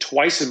shouldn't say it.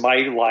 Twice in my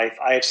life,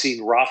 I have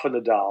seen Rafa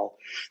Nadal,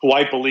 who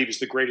I believe is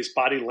the greatest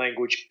body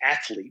language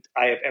athlete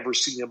I have ever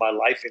seen in my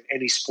life in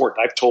any sport.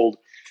 I've told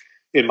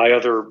in my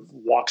other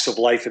walks of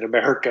life in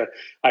America,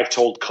 I've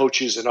told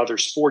coaches in other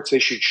sports they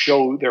should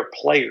show their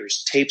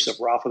players tapes of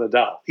Rafa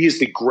Nadal. He is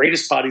the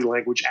greatest body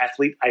language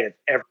athlete I have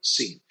ever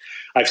seen.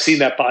 I've seen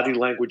that body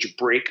language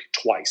break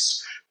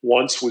twice.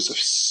 Once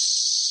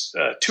was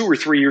 2 or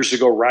 3 years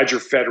ago, Roger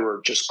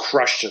Federer just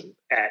crushed him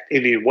at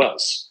Indian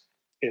Wells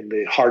in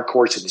the hard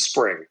courts in the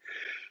spring.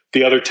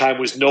 The other time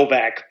was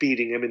Novak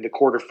beating him in the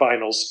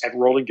quarterfinals at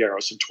Roland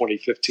Garros in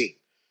 2015,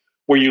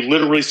 where you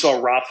literally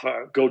saw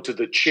Rafa go to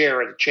the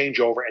chair at a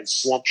changeover and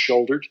slump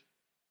shouldered.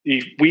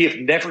 We have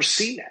never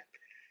seen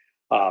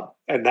that.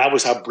 And that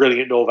was how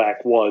brilliant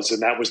Novak was.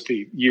 And that was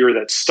the year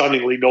that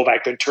stunningly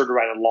Novak then turned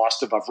around and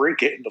lost to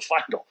Wawrinka in the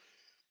final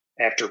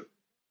after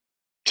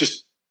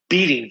just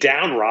beating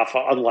down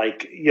Rafa.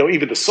 Unlike,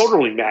 even the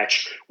Soderling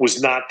match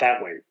was not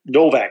that way.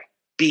 Novak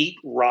beat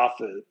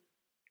Rafa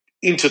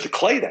into the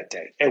clay that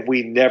day. And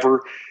we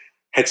never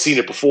had seen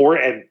it before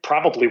and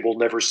probably will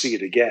never see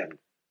it again.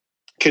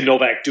 Can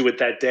Novak do it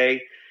that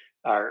day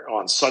or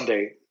on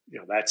Sunday?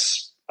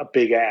 That's a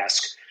big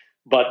ask.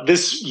 But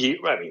this year,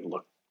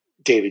 look,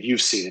 David,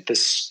 you've seen it.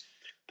 This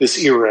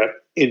era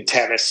in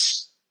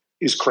tennis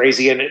is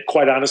crazy. And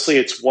quite honestly,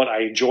 it's what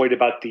I enjoyed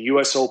about the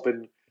U.S.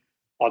 Open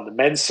on the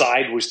men's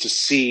side was to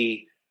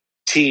see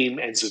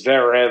Thiem and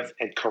Zverev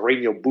and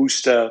Carreño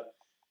Busta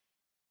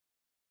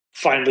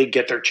finally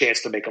get their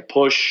chance to make a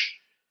push.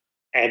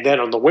 And then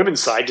on the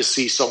women's side, to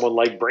see someone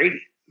like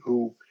Brady,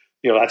 who,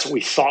 that's what we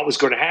thought was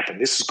going to happen.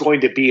 This is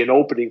going to be an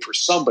opening for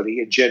somebody.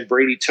 And Jen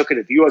Brady took it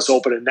at the U.S.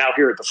 Open, and now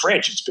here at the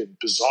French, it's been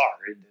bizarre.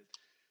 And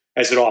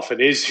as it often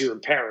is here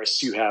in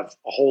Paris, you have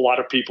a whole lot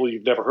of people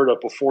you've never heard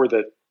of before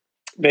that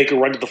make a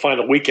run to the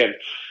final weekend.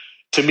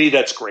 To me,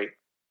 that's great.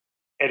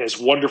 And as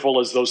wonderful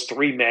as those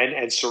 3 men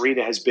and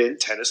Serena has been,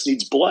 tennis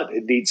needs blood.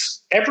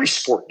 Every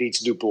sport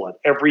needs new blood.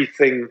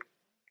 Everything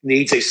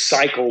needs a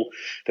cycle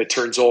that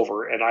turns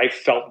over. And I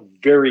felt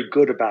very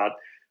good about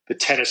the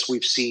tennis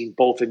we've seen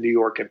both in New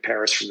York and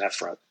Paris from that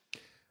front.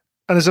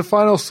 And as a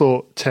final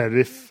thought, Ted,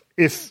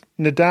 if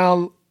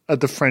Nadal at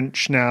the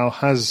French now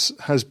has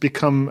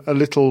become a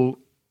little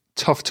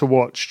tough to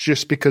watch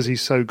just because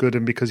he's so good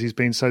and because he's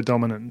been so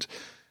dominant,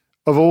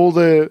 of all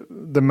the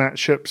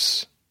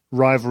matchups,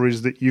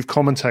 rivalries that you've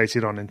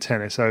commentated on in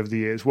tennis over the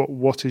years,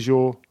 what is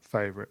your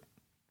favorite?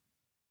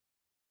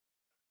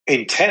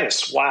 In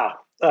tennis, wow.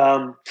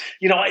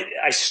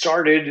 I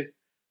started,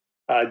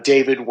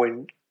 David,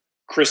 when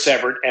Chris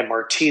Evert and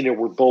Martina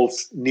were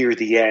both near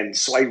the end.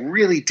 So I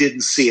really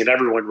didn't see it.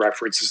 Everyone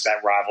references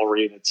that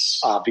rivalry, and it's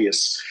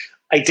obvious.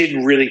 I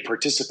didn't really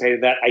participate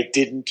in that. I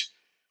didn't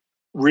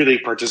really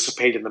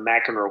participate in the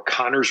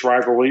McEnroe-Connors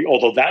rivalry,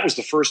 although that was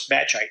the first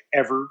match I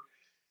ever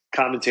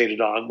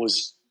commentated on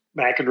was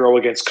McEnroe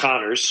against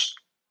Connors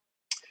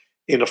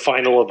in a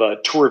final of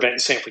a tour event in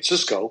San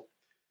Francisco.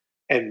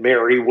 and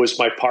Mary was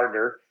my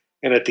partner.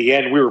 And at the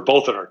end, we were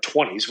both in our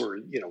 20s. We were,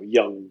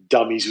 young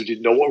dummies who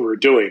didn't know what we were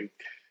doing.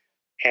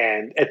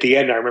 And at the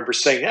end, I remember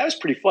saying, that was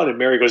pretty fun. And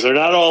Mary goes, they're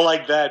not all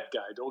like that,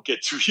 guy. Don't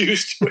get too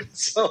used to it.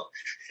 So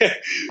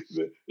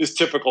this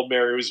typical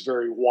Mary was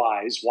very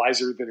wise,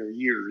 wiser than her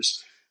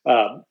years.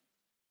 But,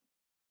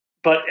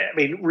 I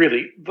mean,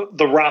 really,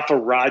 the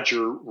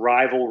Rafa-Roger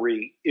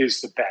rivalry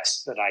is the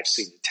best that I've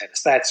seen in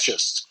tennis. That's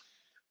just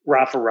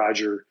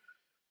Rafa-Roger.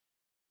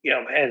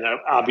 And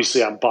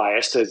obviously I'm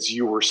biased, as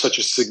you were such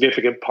a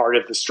significant part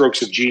of the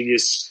Strokes of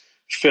Genius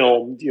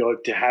film,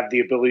 to have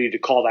the ability to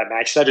call that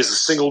match. That is the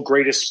single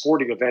greatest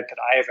sporting event that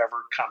I have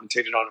ever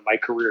commentated on in my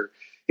career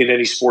in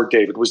any sport,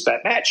 David, was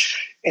that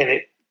match.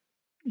 And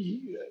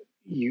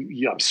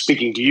I'm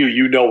speaking to you,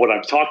 you know what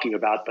I'm talking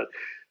about, but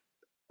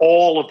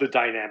all of the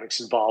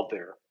dynamics involved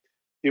there.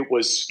 It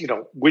was,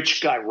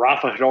 which guy?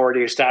 Rafa had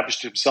already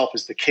established himself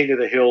as the king of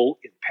the hill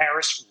in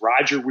Paris.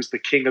 Roger was the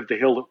king of the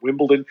hill at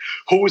Wimbledon.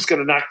 Who was going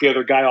to knock the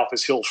other guy off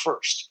his hill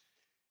first?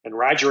 And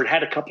Roger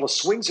had a couple of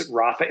swings at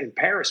Rafa in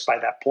Paris by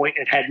that point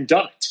and hadn't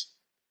done it.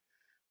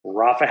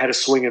 Rafa had a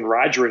swing in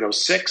Roger in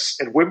 06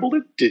 at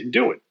Wimbledon, didn't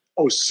do it.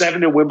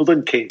 07 at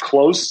Wimbledon, came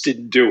close,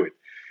 didn't do it.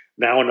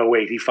 Now in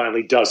 08, he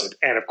finally does it.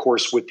 And of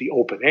course, with the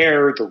open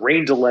air, the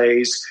rain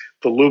delays,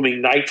 the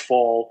looming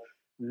nightfall,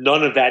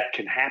 none of that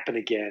can happen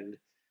again.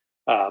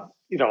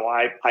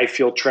 I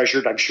feel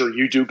treasured. I'm sure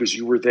you do, because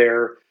you were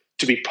there,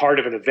 to be part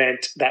of an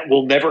event that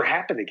will never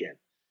happen again.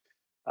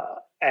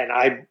 And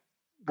I've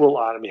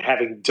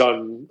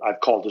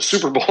called the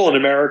Super Bowl in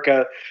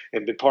America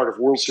and been part of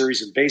World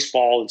Series in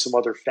baseball and some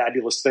other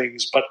fabulous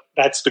things, but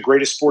that's the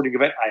greatest sporting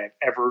event I have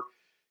ever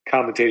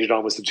commentated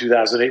on, was the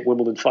 2008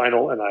 Wimbledon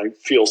final. And I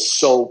feel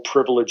so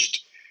privileged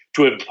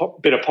to have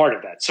been a part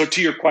of that. So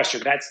to your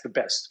question, that's the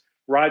best.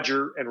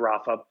 Roger and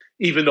Rafa,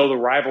 even though the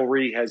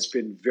rivalry has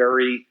been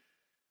very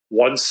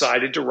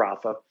one-sided to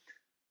Rafa,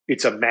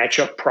 it's a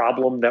matchup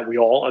problem that we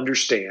all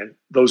understand.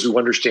 Those who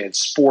understand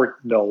sport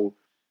know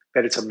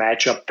that it's a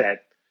matchup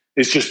that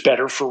is just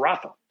better for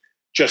Rafa.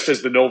 Just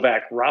as the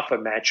Novak-Rafa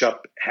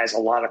matchup has a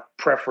lot of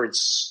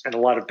preference and a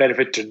lot of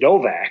benefit to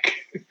Novak,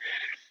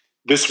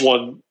 this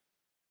one,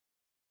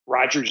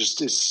 Roger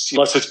just is,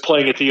 unless it's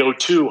playing at the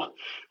O2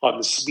 on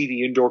the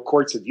speedy indoor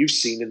courts that you've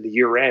seen in the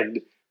year end,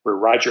 where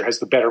Roger has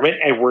the betterment,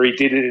 and where he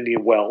did it in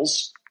Indian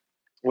Wells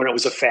when it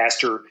was a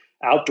faster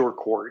outdoor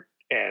court,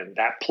 and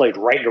that played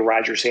right into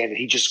Roger's hand, and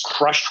he just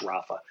crushed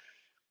Rafa.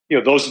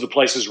 Those are the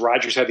places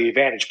Roger's had the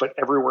advantage, but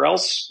everywhere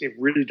else, it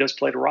really does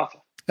play to Rafa.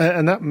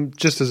 And that,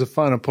 just as a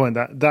final point,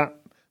 that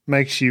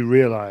makes you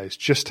realize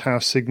just how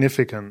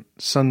significant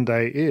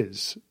Sunday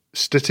is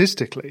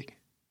statistically,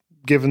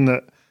 given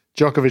that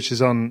Djokovic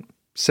is on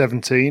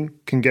 17,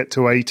 can get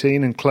to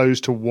 18 and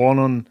close to 1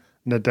 on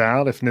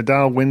Nadal. If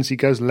Nadal wins, he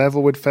goes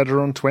level with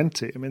Federer on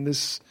 20. I mean,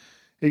 it's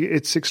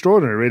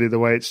extraordinary, really, the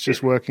way it's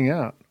just working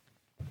out.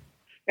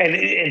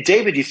 And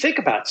David, think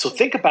about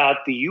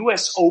the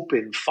U.S.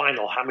 Open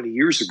final how many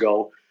years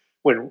ago,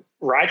 when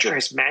Roger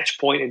has match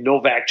point and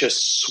Novak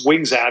just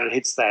swings out and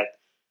hits that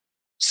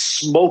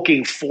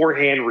smoking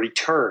forehand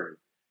return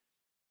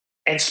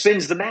and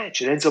spins the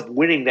match and ends up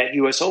winning that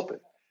U.S. Open.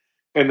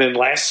 And then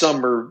last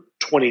summer,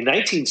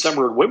 2019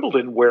 summer at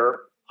Wimbledon, where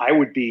I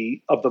would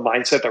be of the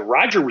mindset that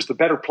Roger was the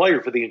better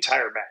player for the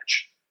entire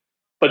match,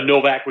 but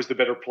Novak was the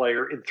better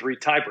player in 3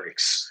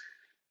 tiebreaks.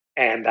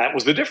 And that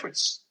was the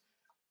difference.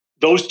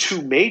 Those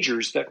 2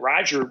 majors that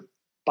Roger,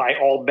 by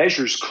all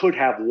measures, could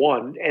have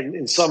won, and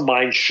in some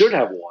minds should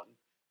have won,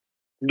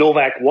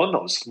 Novak won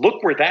those.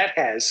 Look where that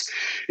has,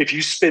 if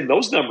you spin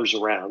those numbers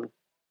around,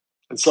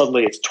 and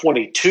suddenly it's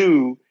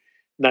 22-19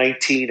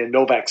 and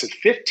Novak's at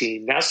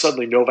 15, now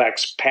suddenly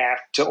Novak's path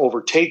to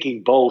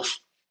overtaking both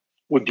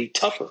would be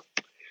tougher.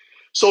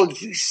 So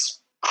these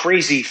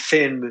crazy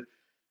thin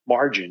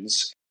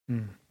margins.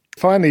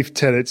 Finally,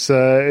 Ted, it's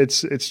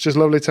just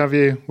lovely to have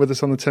you with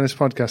us on the Tennis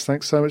Podcast.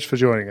 Thanks so much for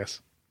joining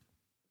us.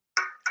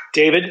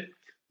 David,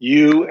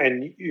 you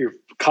and your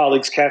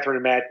colleagues, Catherine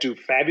and Matt, do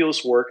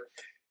fabulous work.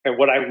 And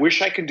what I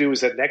wish I can do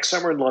is that next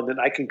summer in London,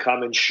 I can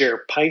come and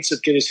share pints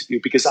of Guinness with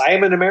you, because I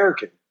am an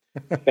American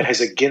that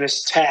has a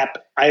Guinness tap.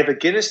 I have a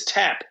Guinness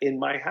tap in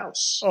my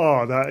house.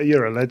 Oh,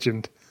 you're a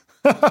legend.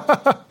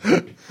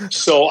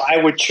 So I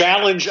would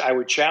challenge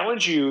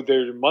you.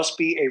 There must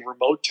be a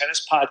remote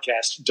tennis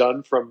podcast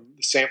done from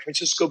the San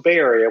Francisco Bay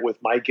Area with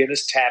my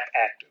Guinness tap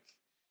active.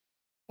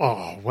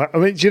 Oh, well, I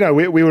mean,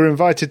 we were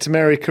invited to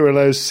Mary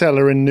Carrillo's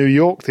cellar in New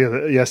York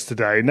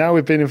yesterday. Now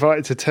we've been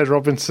invited to Ted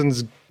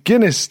Robinson's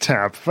Guinness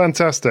tap.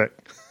 Fantastic.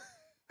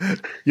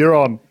 You're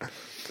on.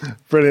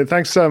 Brilliant.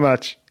 Thanks so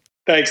much.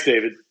 Thanks,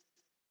 David.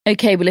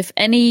 Okay, well, if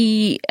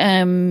any,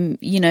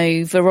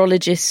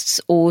 virologists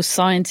or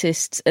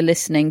scientists are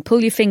listening,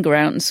 pull your finger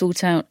out and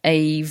sort out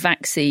a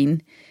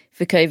vaccine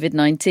for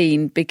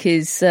COVID-19,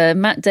 because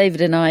Matt,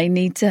 David and I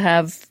need to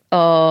have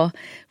our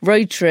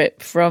road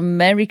trip from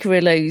Mary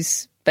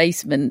Carrillo's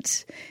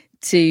basement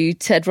to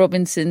Ted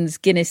Robinson's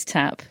Guinness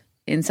tap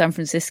in San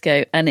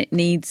Francisco, and it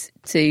needs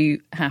to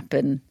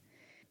happen.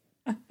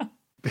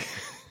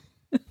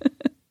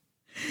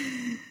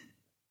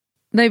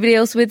 Nobody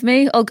else with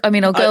me? I'll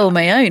go on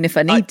my own if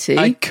I need to.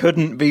 I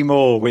couldn't be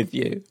more with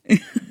you.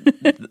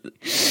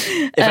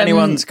 If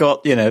anyone's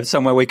got,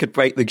 somewhere we could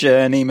break the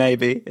journey,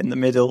 maybe in the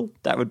middle,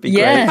 that would be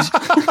great.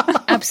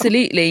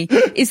 Absolutely.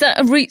 Is that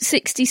a Route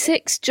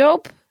 66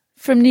 job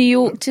from New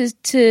York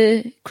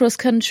to cross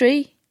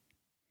country?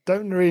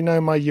 Don't really know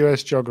my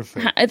US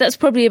geography. That's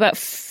probably about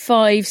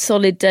 5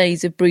 solid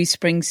days of Bruce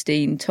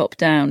Springsteen top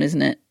down,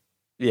 isn't it?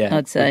 Yeah,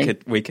 I'd say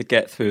we could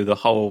get through the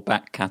whole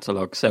back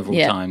catalogue several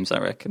times, I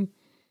reckon.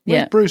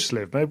 Where does Bruce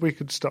live? Maybe we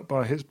could stop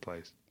by his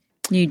place.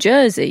 New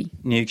Jersey,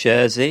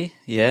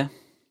 yeah.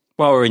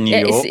 While we're in New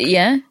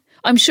York,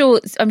 I'm sure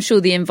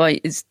the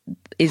invite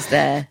is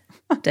there,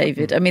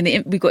 David. I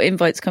mean, we've got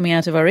invites coming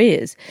out of our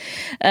ears.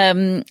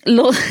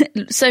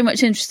 So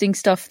much interesting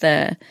stuff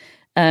there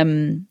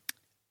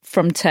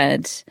from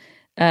Ted.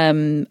 I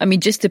mean,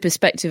 just the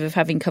perspective of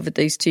having covered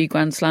those 2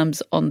 Grand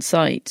Slams on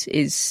site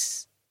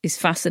is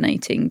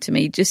fascinating to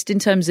me. Just in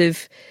terms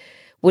of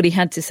what he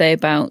had to say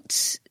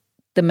about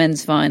the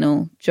men's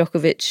final,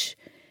 Djokovic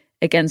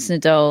against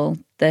Nadal,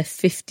 their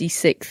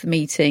 56th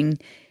meeting.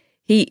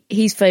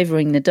 He's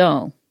favouring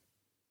Nadal.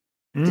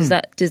 Does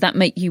that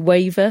make you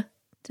waver,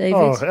 David?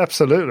 Oh,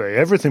 absolutely.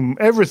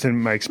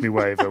 Everything makes me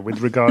waver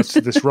with regards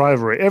to this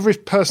rivalry. Every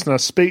person I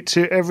speak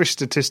to, every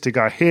statistic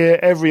I hear,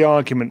 every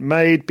argument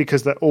made,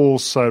 because they're all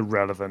so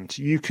relevant.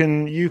 You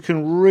can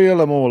reel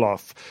them all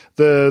off.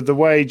 The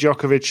way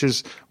Djokovic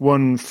has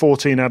won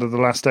 14 out of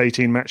the last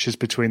 18 matches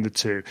between the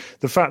two.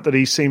 The fact that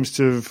he seems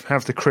to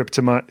have the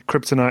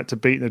kryptonite to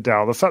beat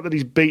Nadal. The fact that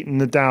he's beaten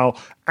Nadal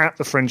at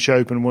the French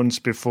Open once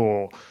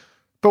before.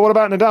 But what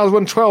about Nadal's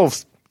won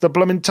 12 the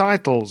blooming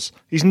titles?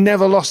 He's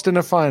never lost in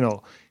a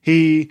final.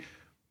 He's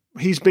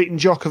beaten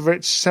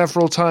Djokovic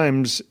several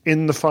times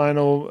in the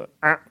final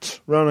at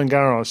Roland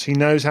Garros. He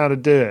knows how to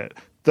do it.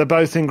 They're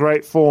both in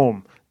great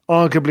form.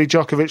 Arguably,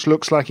 Djokovic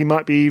looks like he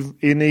might be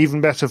in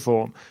even better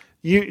form.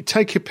 You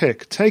take your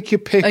pick. Take your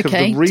pick of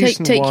the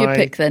reason why. Take your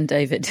pick then,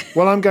 David.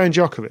 Well, I'm going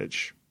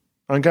Djokovic.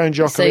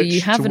 So you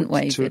haven't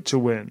wavered to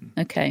win.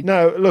 Okay.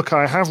 No, look,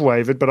 I have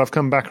wavered, but I've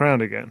come back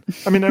around again.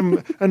 I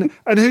mean, and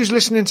who's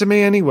listening to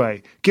me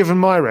anyway? Given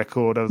my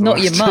record, over the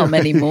not your mum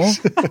anymore.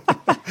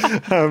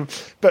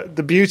 But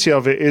the beauty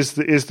of it is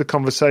the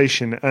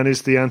conversation and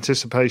is the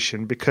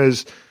anticipation,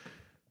 because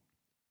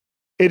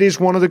it is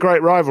one of the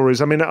great rivalries.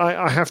 I mean,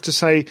 I have to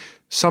say,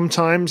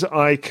 sometimes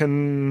I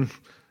can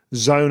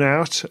zone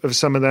out of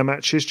some of their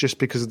matches just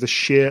because of the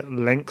sheer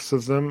length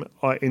of them,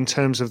 in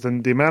terms of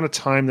the amount of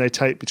time they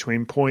take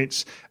between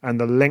points and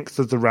the length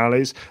of the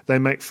rallies. They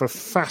make for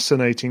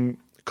fascinating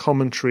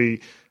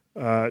commentary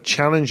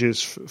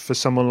challenges for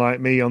someone like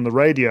me on the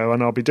radio,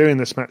 and I'll be doing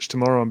this match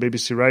tomorrow on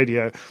BBC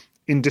Radio,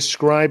 in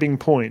describing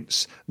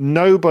points.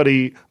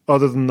 Nobody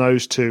other than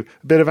those two,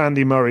 a bit of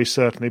Andy Murray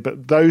certainly,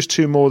 but those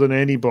two more than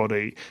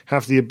anybody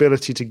have the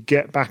ability to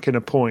get back in a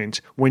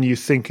point when you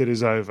think it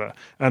is over.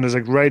 And as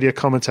a radio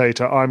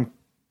commentator, I'm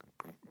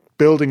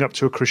building up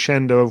to a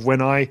crescendo of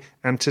when I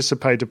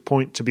anticipate a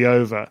point to be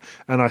over,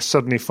 and I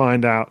suddenly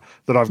find out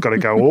that I've got to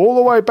go all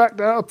the way back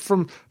down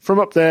from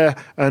up there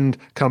and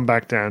come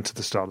back down to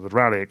the start of the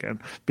rally again,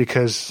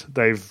 because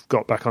they've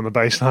got back on the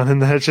baseline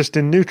and they're just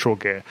in neutral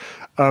gear.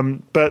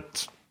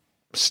 But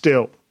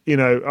still,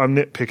 I'm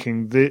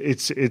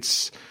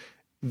nitpicking.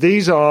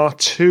 These are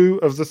 2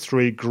 of the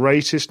 3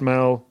 greatest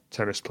male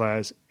tennis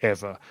players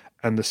ever,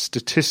 and the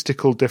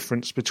statistical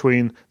difference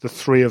between the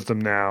 3 of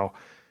them now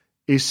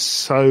is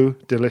so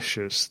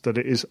delicious that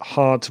it is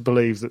hard to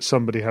believe that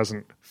somebody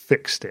hasn't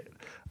fixed it.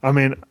 I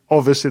mean,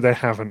 obviously they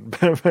haven't,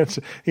 but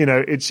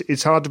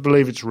it's hard to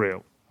believe it's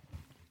real.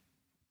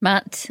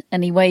 Matt,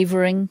 any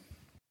wavering?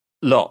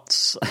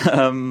 Lots.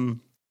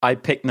 I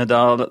picked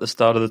Nadal at the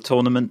start of the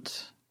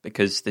tournament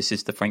because this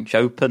is the French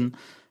Open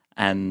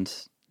and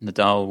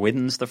Nadal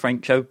wins the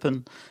French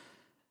Open.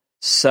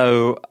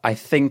 So I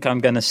think I'm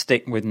going to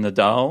stick with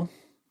Nadal.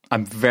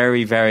 I'm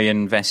very, very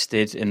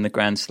invested in the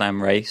Grand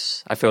Slam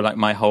race. I feel like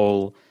my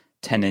whole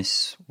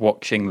tennis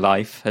watching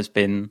life has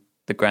been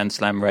the Grand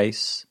Slam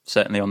race,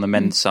 certainly on the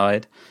men's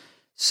side.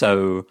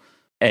 So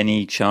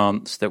any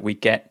chance that we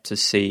get to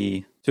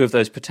see 2 of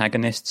those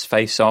protagonists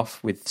face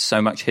off with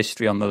so much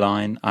history on the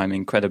line, I'm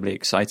incredibly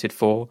excited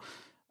for.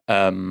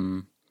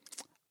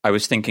 I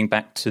was thinking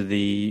back to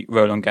the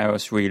Roland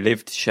Garros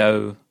Relived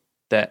show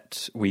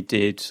that we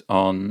did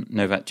on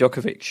Novak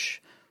Djokovic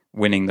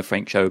winning the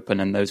French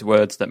Open, and those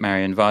words that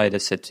Marion Vida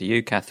said to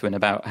you, Catherine,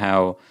 about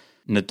how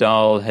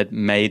Nadal had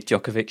made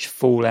Djokovic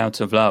fall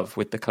out of love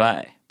with the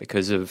clay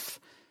because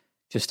of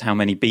just how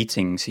many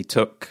beatings he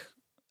took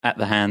at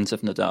the hands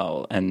of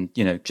Nadal. And,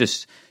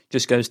 just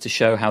goes to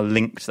show how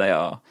linked they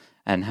are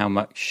and how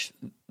much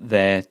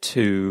their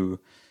 2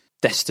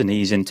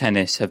 destinies in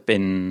tennis have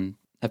been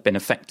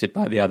affected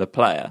by the other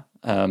player.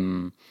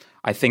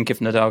 I think if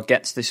Nadal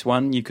gets this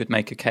one, you could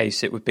make a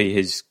case it would be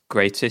his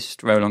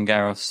greatest Roland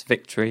Garros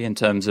victory in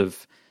terms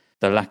of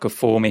the lack of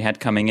form he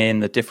had coming in,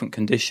 the different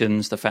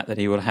conditions, the fact that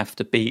he will have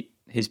to beat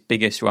his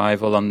biggest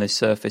rival on this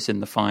surface in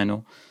the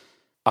final.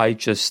 I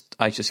just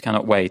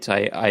cannot wait.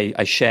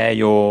 I share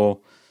your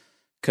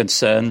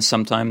concerns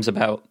sometimes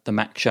about the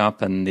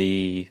matchup and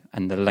the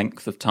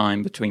length of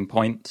time between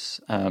points.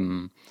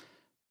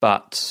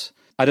 But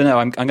I don't know.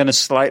 I'm going to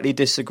slightly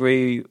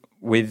disagree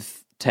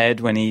with Ted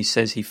when he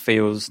says he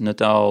feels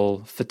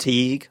Nadal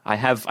fatigue. I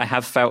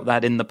have felt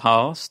that in the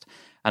past,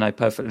 and I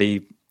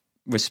perfectly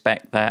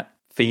respect that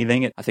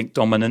feeling. I think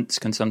dominance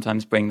can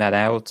sometimes bring that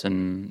out,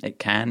 and it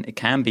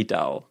can be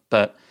dull.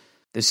 But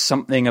there's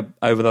something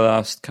over the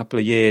last couple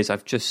of years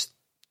I've just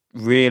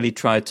really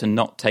tried to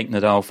not take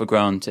Nadal for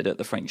granted at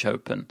the French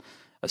Open,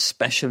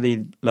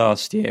 especially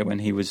last year when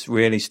he was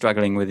really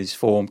struggling with his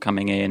form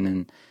coming in,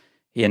 and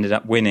he ended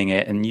up winning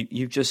it. And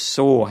you just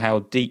saw how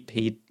deep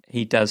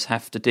he does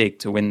have to dig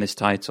to win this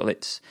title.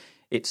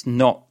 It's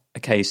not a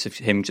case of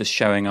him just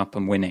showing up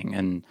and winning.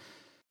 And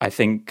I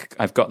think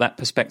I've got that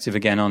perspective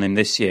again on him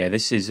this year.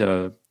 This is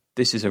a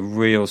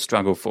real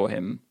struggle for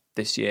him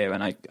this year,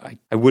 and I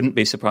wouldn't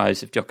be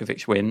surprised if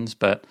Djokovic wins,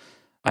 but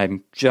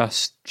I'm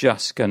just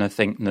going to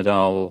think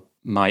Nadal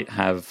might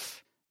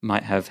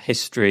have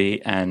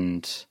history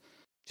and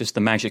just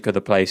the magic of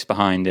the place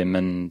behind him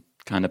and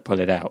kind of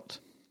pull it out.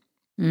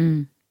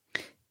 2:00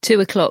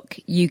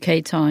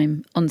 UK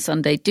time on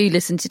Sunday. Do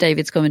listen to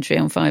David's commentary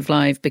on 5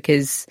 Live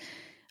because,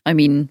 I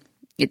mean,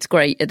 it's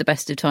great at the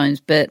best of times,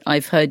 but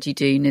I've heard you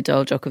do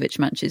Nadal-Djokovic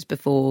matches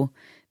before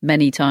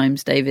many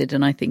times, David,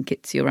 and I think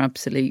it's your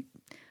absolute...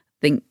 I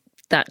think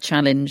that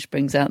challenge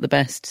brings out the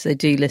best. So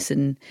do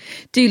listen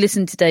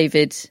to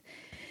David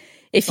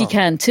if you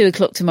can,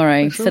 2:00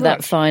 tomorrow for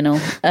that final.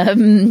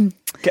 Come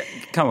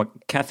on,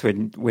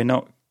 Catherine, we're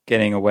not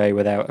getting away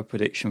without a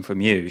prediction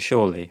from you,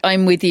 surely.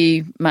 I'm with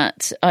you,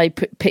 Matt. I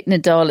picked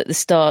Nadal at the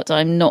start.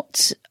 I'm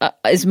not,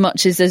 as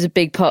much as there's a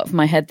big part of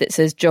my head that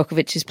says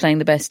Djokovic is playing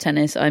the best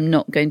tennis, I'm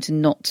not going to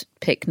not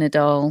pick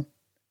Nadal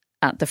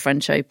at the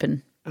French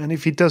Open. And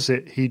if he does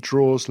it, he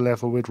draws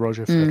level with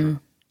Roger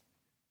Federer.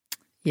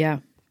 Yeah.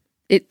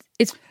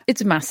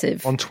 It's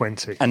massive. On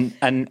 20. And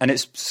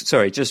it's,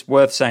 just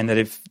worth saying that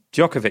if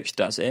Djokovic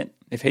does it,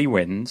 if he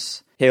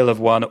wins, he'll have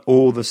won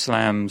all the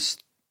slams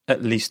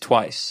at least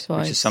twice.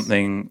 Which is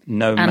something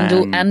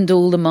and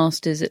all the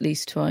Masters at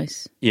least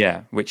twice.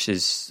 Yeah, which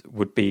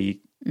would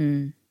be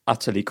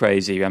utterly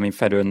crazy. I mean,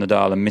 Federer and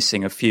Nadal are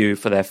missing a few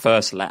for their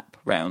first lap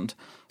round.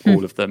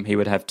 All of them. He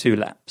would have 2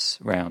 laps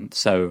round.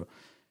 So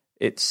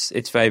it's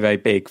very, very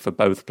big for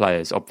both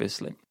players,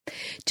 obviously.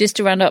 Just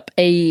to round up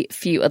a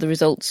few other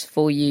results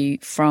for you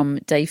from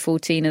day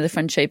 14 of the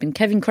French Open.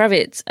 Kevin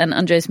Kravitz and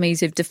Andreas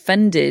Mies have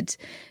defended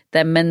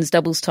their men's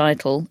doubles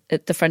title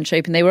at the French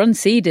Open. They were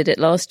unseeded at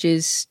last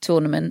year's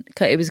tournament.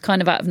 It was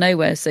kind of out of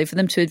nowhere. So for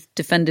them to have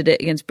defended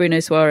it against Bruno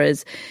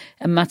Suarez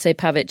and Mate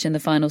Pavic in the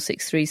final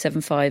 6-3,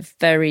 7-5,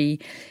 very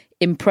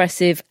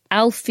impressive.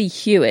 Alfie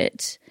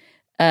Hewitt,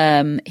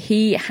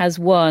 he has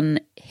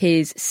won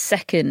his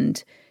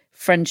second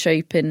French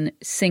Open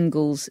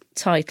singles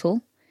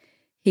title.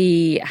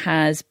 He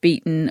has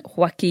beaten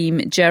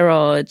Joachim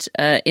Gerard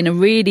in a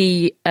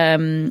really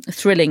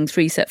thrilling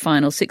 3-set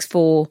final,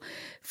 6-4,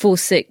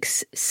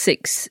 4-6,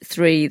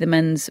 6-3, the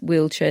men's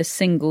wheelchair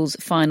singles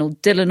final.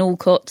 Dylan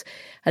Alcott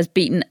has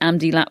beaten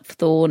Andy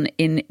Lapthorne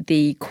in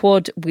the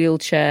quad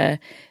wheelchair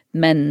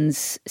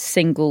men's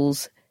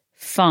singles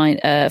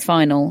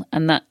final,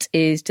 and that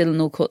is Dylan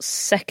Alcott's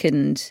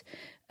second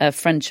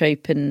French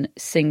Open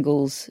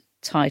singles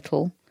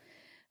title.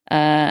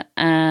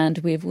 And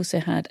we've also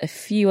had a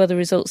few other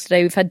results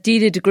today. We've had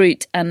Dieder de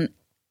Groot and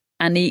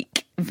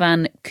Aniek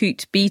van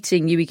Koot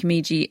beating Yui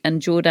Kimiji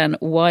and Jordan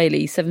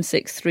Wiley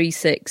 7-6,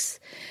 3-6,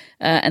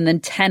 and then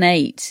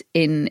 10-8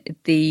 in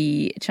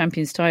the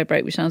Champions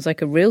tiebreak, which sounds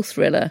like a real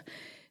thriller.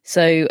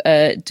 So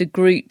de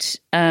Groot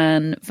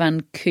and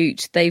van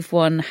Koot, they've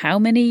won how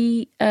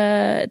many?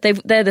 They're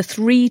the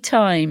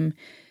 3-time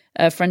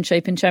French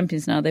Open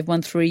champions now. They've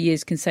won 3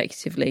 years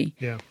consecutively,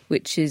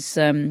 which is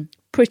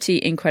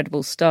pretty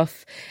incredible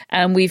stuff.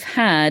 And we've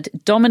had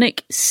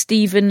Dominic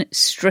Steven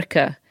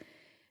Stricker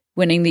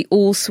winning the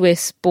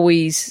All-Swiss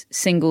boys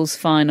singles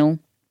final,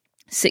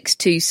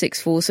 6-2,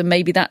 6-4. So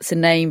maybe that's a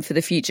name for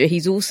the future.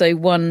 He's also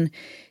won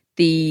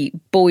the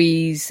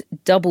boys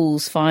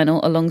doubles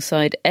final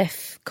alongside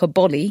F.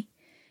 Cobolli,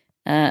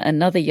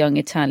 another young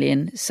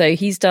Italian. So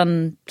he's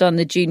done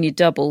the junior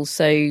doubles.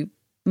 So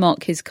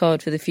mark his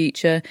card for the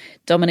future.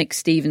 Dominic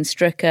Steven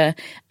Stricker.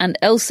 And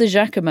Elsa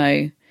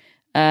Giacomo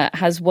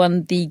has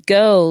won the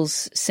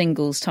girls'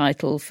 singles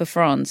title for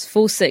France,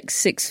 4-6,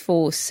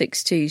 6-4,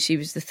 6-2. She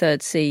was the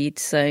 3rd seed,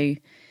 so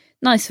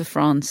nice for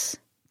France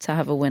to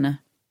have a winner.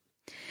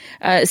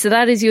 So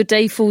that is your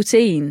day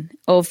 14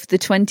 of the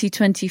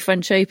 2020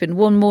 French Open.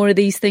 One more of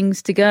these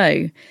things to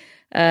go,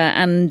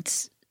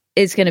 and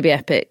it's going to be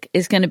epic.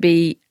 It's going to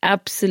be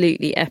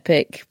absolutely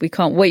epic. We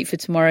can't wait for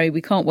tomorrow.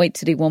 We can't wait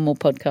to do one more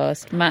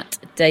podcast. Matt,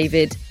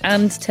 David,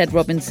 and Ted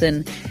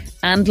Robinson,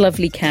 and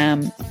lovely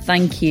Cam,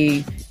 thank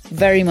you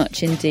very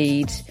much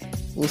indeed.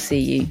 We'll see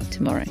you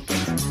tomorrow.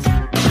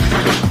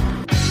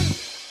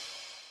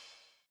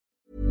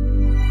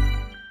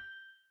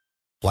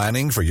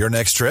 Planning for your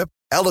next trip?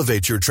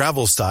 Elevate your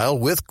travel style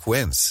with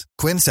Quince.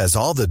 Quince has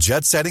all the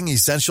jet-setting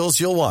essentials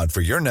you'll want for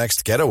your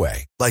next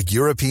getaway, like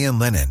European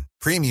linen,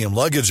 premium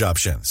luggage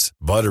options,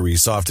 buttery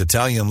soft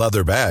Italian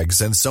leather bags,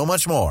 and so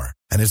much more.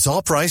 And it's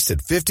all priced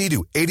at 50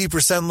 to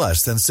 80%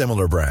 less than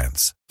similar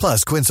brands.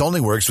 Plus, Quince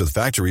only works with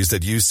factories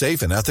that use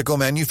safe and ethical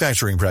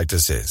manufacturing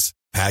practices.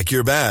 Pack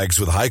your bags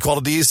with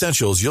high-quality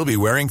essentials you'll be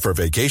wearing for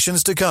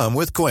vacations to come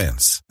with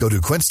Quince. Go to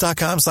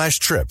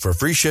quince.com/trip for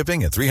free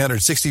shipping and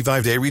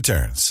 365-day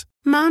returns.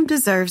 Mom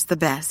deserves the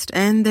best,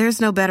 and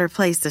there's no better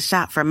place to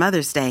shop for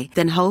Mother's Day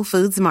than Whole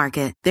Foods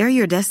Market. They're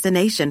your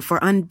destination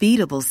for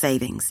unbeatable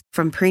savings,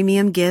 from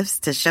premium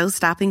gifts to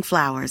show-stopping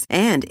flowers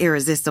and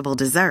irresistible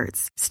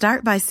desserts.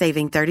 Start by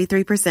saving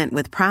 33%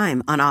 with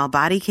Prime on all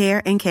body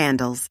care and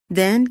candles.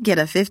 Then get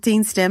a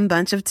 15-stem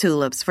bunch of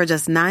tulips for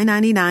just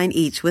 $9.99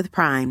 each with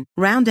Prime.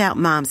 Round out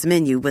Mom's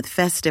menu with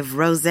festive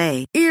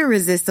rosé,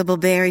 irresistible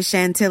berry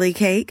chantilly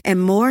cake,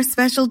 and more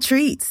special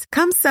treats.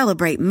 Come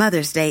celebrate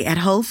Mother's Day at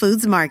Whole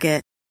Foods Market.